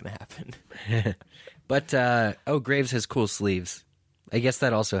think that's going to happen. But, Graves has cool sleeves. I guess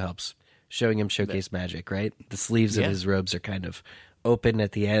that also helps. Showing him showcase magic, right? The sleeves of his robes are kind of open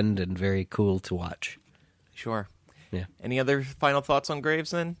at the end and very cool to watch. Sure. Yeah. Any other final thoughts on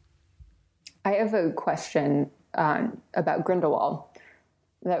Graves then? I have a question about Grindelwald.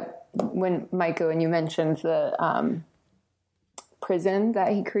 That when Micah, when you mentioned the prison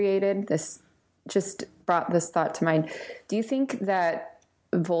that he created, this just brought this thought to mind. Do you think that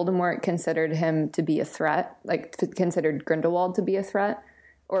Voldemort considered him to be a threat, like considered Grindelwald to be a threat?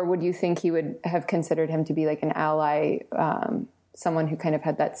 Or would you think he would have considered him to be like an ally, someone who kind of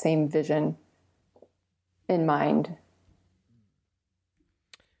had that same vision in mind?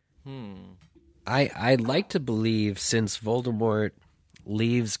 I'd like to believe, since Voldemort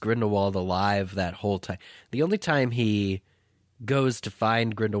leaves Grindelwald alive that whole time, the only time he goes to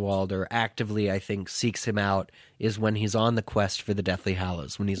find Grindelwald or actively, I think, seeks him out is when he's on the quest for the Deathly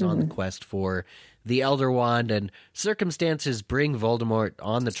Hallows, when he's on the quest for the Elder Wand, and circumstances bring Voldemort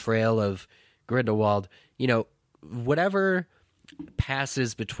on the trail of Grindelwald. You know, whatever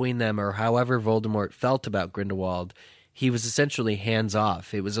passes between them or however Voldemort felt about Grindelwald, he was essentially hands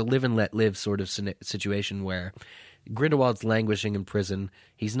off. It was a live and let live sort of situation where Grindelwald's languishing in prison.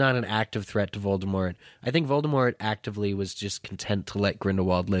 He's not an active threat to Voldemort. I think Voldemort actively was just content to let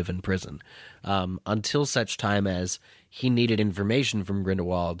Grindelwald live in prison until such time as he needed information from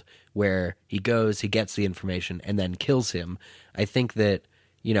Grindelwald, where he goes, he gets the information, and then kills him. I think that,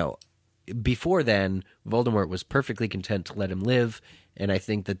 you know, before then, Voldemort was perfectly content to let him live, and I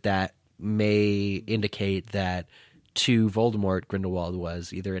think that may indicate that to Voldemort, Grindelwald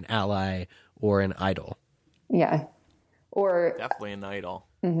was either an ally or an idol. Yeah. Or definitely an idol.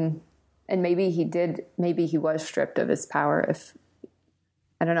 Mm-hmm. And maybe he was stripped of his power if,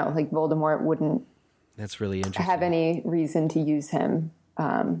 I don't know, like Voldemort wouldn't That's really interesting. have any reason to use him.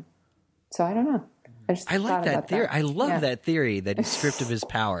 So I don't know. I like that theory. I love that theory that he's stripped of his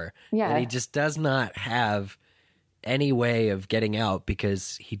power. Yeah. And he just does not have any way of getting out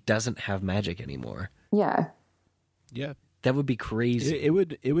because he doesn't have magic anymore. Yeah. Yeah. That would be crazy. It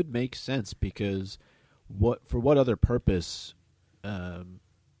would make sense because for what other purpose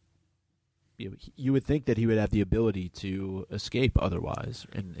you would think that he would have the ability to escape otherwise,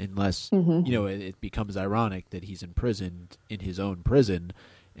 unless it becomes ironic that he's imprisoned in his own prison,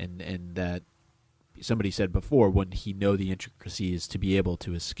 and that somebody said before, wouldn't he know the intricacies to be able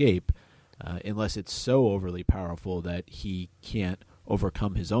to escape, unless it's so overly powerful that he can't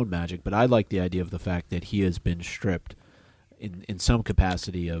overcome his own magic. But I like the idea of the fact that he has been stripped in some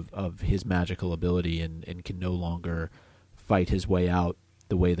capacity of his magical ability and can no longer fight his way out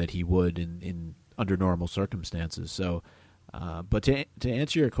the way that he would in under normal circumstances. So, but to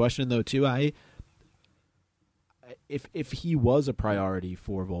answer your question though too, if he was a priority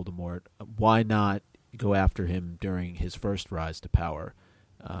for Voldemort, why not go after him during his first rise to power?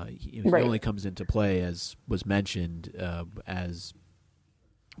 He only comes into play, as was mentioned, as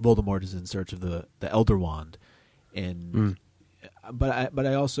Voldemort is in search of the Elder Wand, and but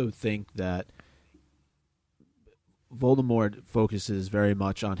I also think that Voldemort focuses very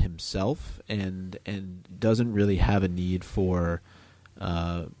much on himself and doesn't really have a need for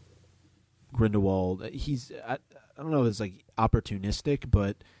Grindelwald. I don't know if it's like opportunistic,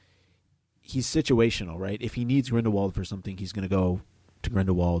 but he's situational, right? If he needs Grindelwald for something, he's going to go to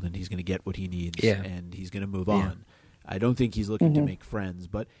Grindelwald and he's going to get what he needs and he's going to move on. I don't think he's looking to make friends,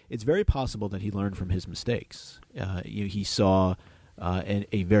 but it's very possible that he learned from his mistakes. He saw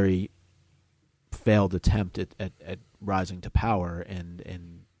a very failed attempt at rising to power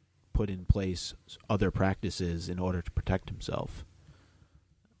and put in place other practices in order to protect himself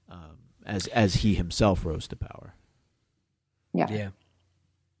as he himself rose to power. Yeah.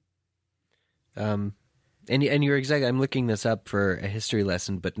 And you're exactly. I'm looking this up for a history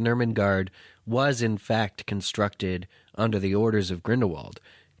lesson, but Nurmengard was in fact constructed under the orders of Grindelwald.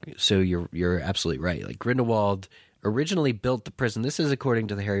 So you're absolutely right. Like Grindelwald originally built the prison. This is according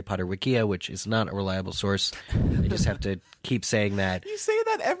to the Harry Potter Wikia, which is not a reliable source. I just have to keep saying that. You say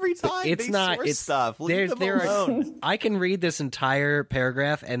that every time. It's they not. Source It's stuff. Leave them alone. I can read this entire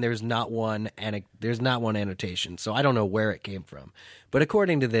paragraph, and there's not one annotation. So I don't know where it came from. But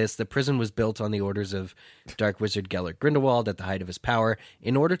according to this, the prison was built on the orders of Dark Wizard Gellert Grindelwald at the height of his power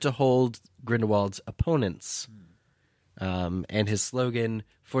in order to hold Grindelwald's opponents. And his slogan,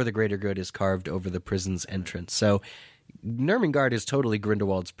 "For the greater good," is carved over the prison's entrance. So Nurmengard is totally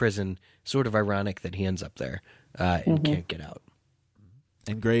Grindelwald's prison. Sort of ironic that he ends up there and can't get out.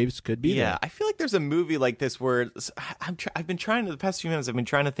 And Graves could be there. Yeah, I feel like there's a movie like this where I've been trying to, the past few minutes, I've been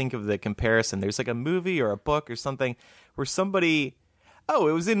trying to think of the comparison. There's like a movie or a book or something where somebody, it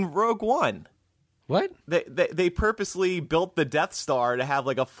was in Rogue One. What? They purposely built the Death Star to have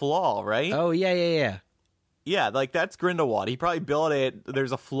like a flaw, right? Oh, yeah. Yeah, like that's Grindelwald. He probably built it.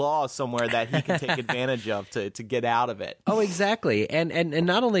 There's a flaw somewhere that he can take advantage of to get out of it. Oh, exactly. And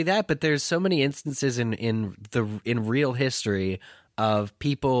not only that, but there's so many instances in real history of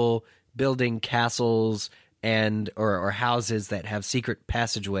people building castles and or houses that have secret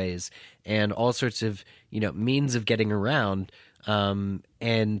passageways and all sorts of means of getting around.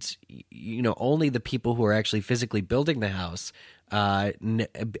 And only the people who are actually physically building the house and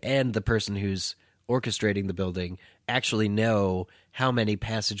the person who's orchestrating the building actually know how many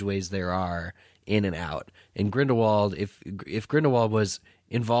passageways there are in and out. And Grindelwald, if Grindelwald was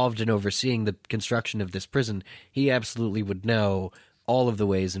involved in overseeing the construction of this prison, he absolutely would know all of the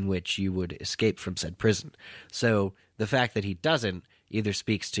ways in which you would escape from said prison. So the fact that he doesn't either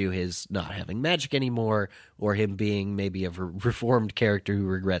speaks to his not having magic anymore or him being maybe a reformed character who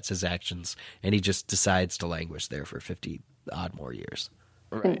regrets his actions and he just decides to languish there for 50 odd more years.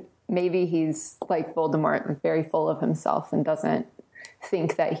 Right. Maybe he's like Voldemort, very full of himself and doesn't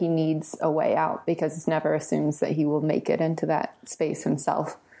think that he needs a way out because he never assumes that he will make it into that space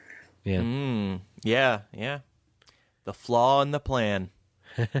himself. Yeah. Yeah. The flaw in the plan.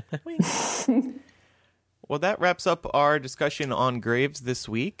 Well, that wraps up our discussion on Graves this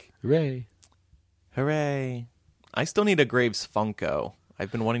week. Hooray. I still need a Graves Funko.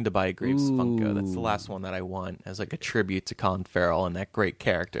 I've been wanting to buy a Graves Funko. That's the last one that I want as like a tribute to Colin Farrell and that great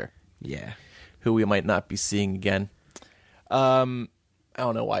character. Yeah. Who we might not be seeing again. I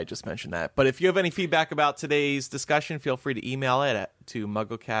don't know why I just mentioned that. But if you have any feedback about today's discussion, feel free to email it to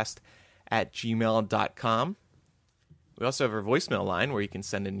mugglecast@gmail.com. We also have our voicemail line where you can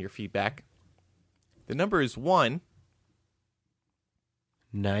send in your feedback. The number is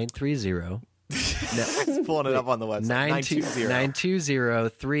 930. It's pulling it up on the website.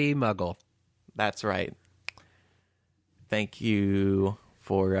 920-3-MUGGLE. That's right. Thank you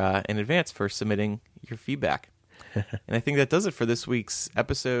for in advance for submitting your feedback. And I think that does it for this week's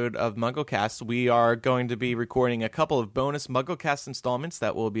episode of MuggleCast. We are going to be recording a couple of bonus MuggleCast installments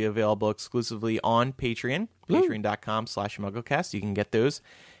that will be available exclusively on Patreon, patreon.com/MuggleCast. You can get those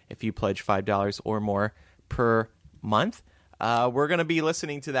if you pledge $5 or more per month. We're going to be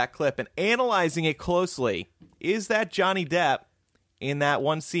listening to that clip and analyzing it closely. Is that Johnny Depp in that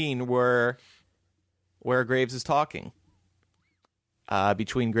one scene where Graves is talking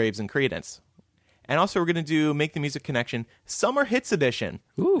between Graves and Credence? And also we're going to do Make the Music Connection Summer Hits Edition.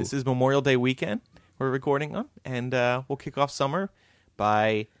 Ooh. This is Memorial Day weekend we're recording on, and we'll kick off summer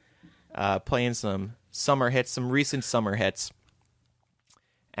by playing some summer hits, some recent summer hits,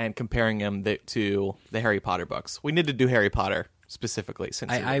 and comparing them to the Harry Potter books. We need to do Harry Potter specifically.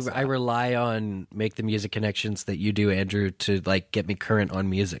 Since I rely on Make the Music connections that you do, Andrew, to like get me current on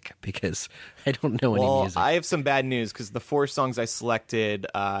music because I don't know any music. I have some bad news because the 4 songs I selected,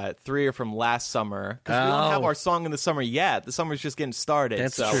 3 are from last summer. Because we don't have our song in the summer yet. The summer's just getting started.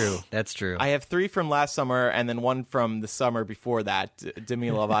 That's true. I have 3 from last summer and then 1 from the summer before that. Demi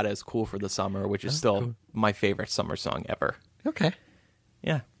Lovato is Cool for the Summer, which is still my favorite summer song ever. Okay.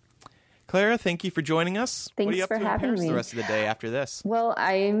 Yeah. Clara, thank you for joining us. Thanks what are you up for to in having Paris me. the rest of the day after this? Well,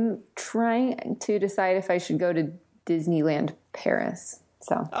 I'm trying to decide if I should go to Disneyland Paris.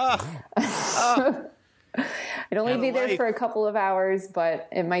 So I'd only be there for a couple of hours, but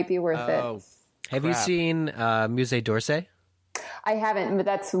it might be worth it. Have you seen Musée d'Orsay? I haven't, but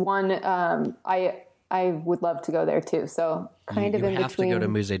that's one I would love to go there too. So kind of in between. You have to go to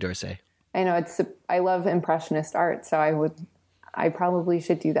Musée d'Orsay. I know I love Impressionist art, so I probably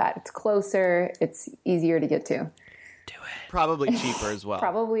should do that. It's closer, it's easier to get to. Do it. Probably cheaper as well.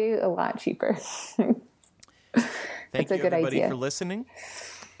 Probably a lot cheaper. Thank you, everybody, for listening.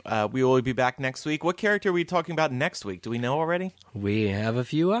 We will be back next week. What character are we talking about next week? Do we know already? We have a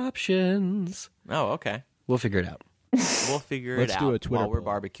few options. Oh, okay. We'll figure it out. We'll figure it do a out Twitter while we're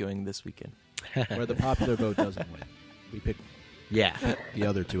poll. barbecuing this weekend. Where the popular vote doesn't win. We pick the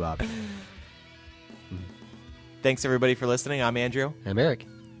other two options. Thanks, everybody, for listening. I'm Andrew. I'm Eric.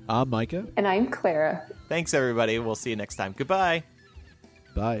 I'm Micah. And I'm Clara. Thanks, everybody. We'll see you next time. Goodbye.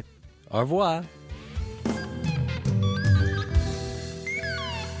 Bye. Au revoir.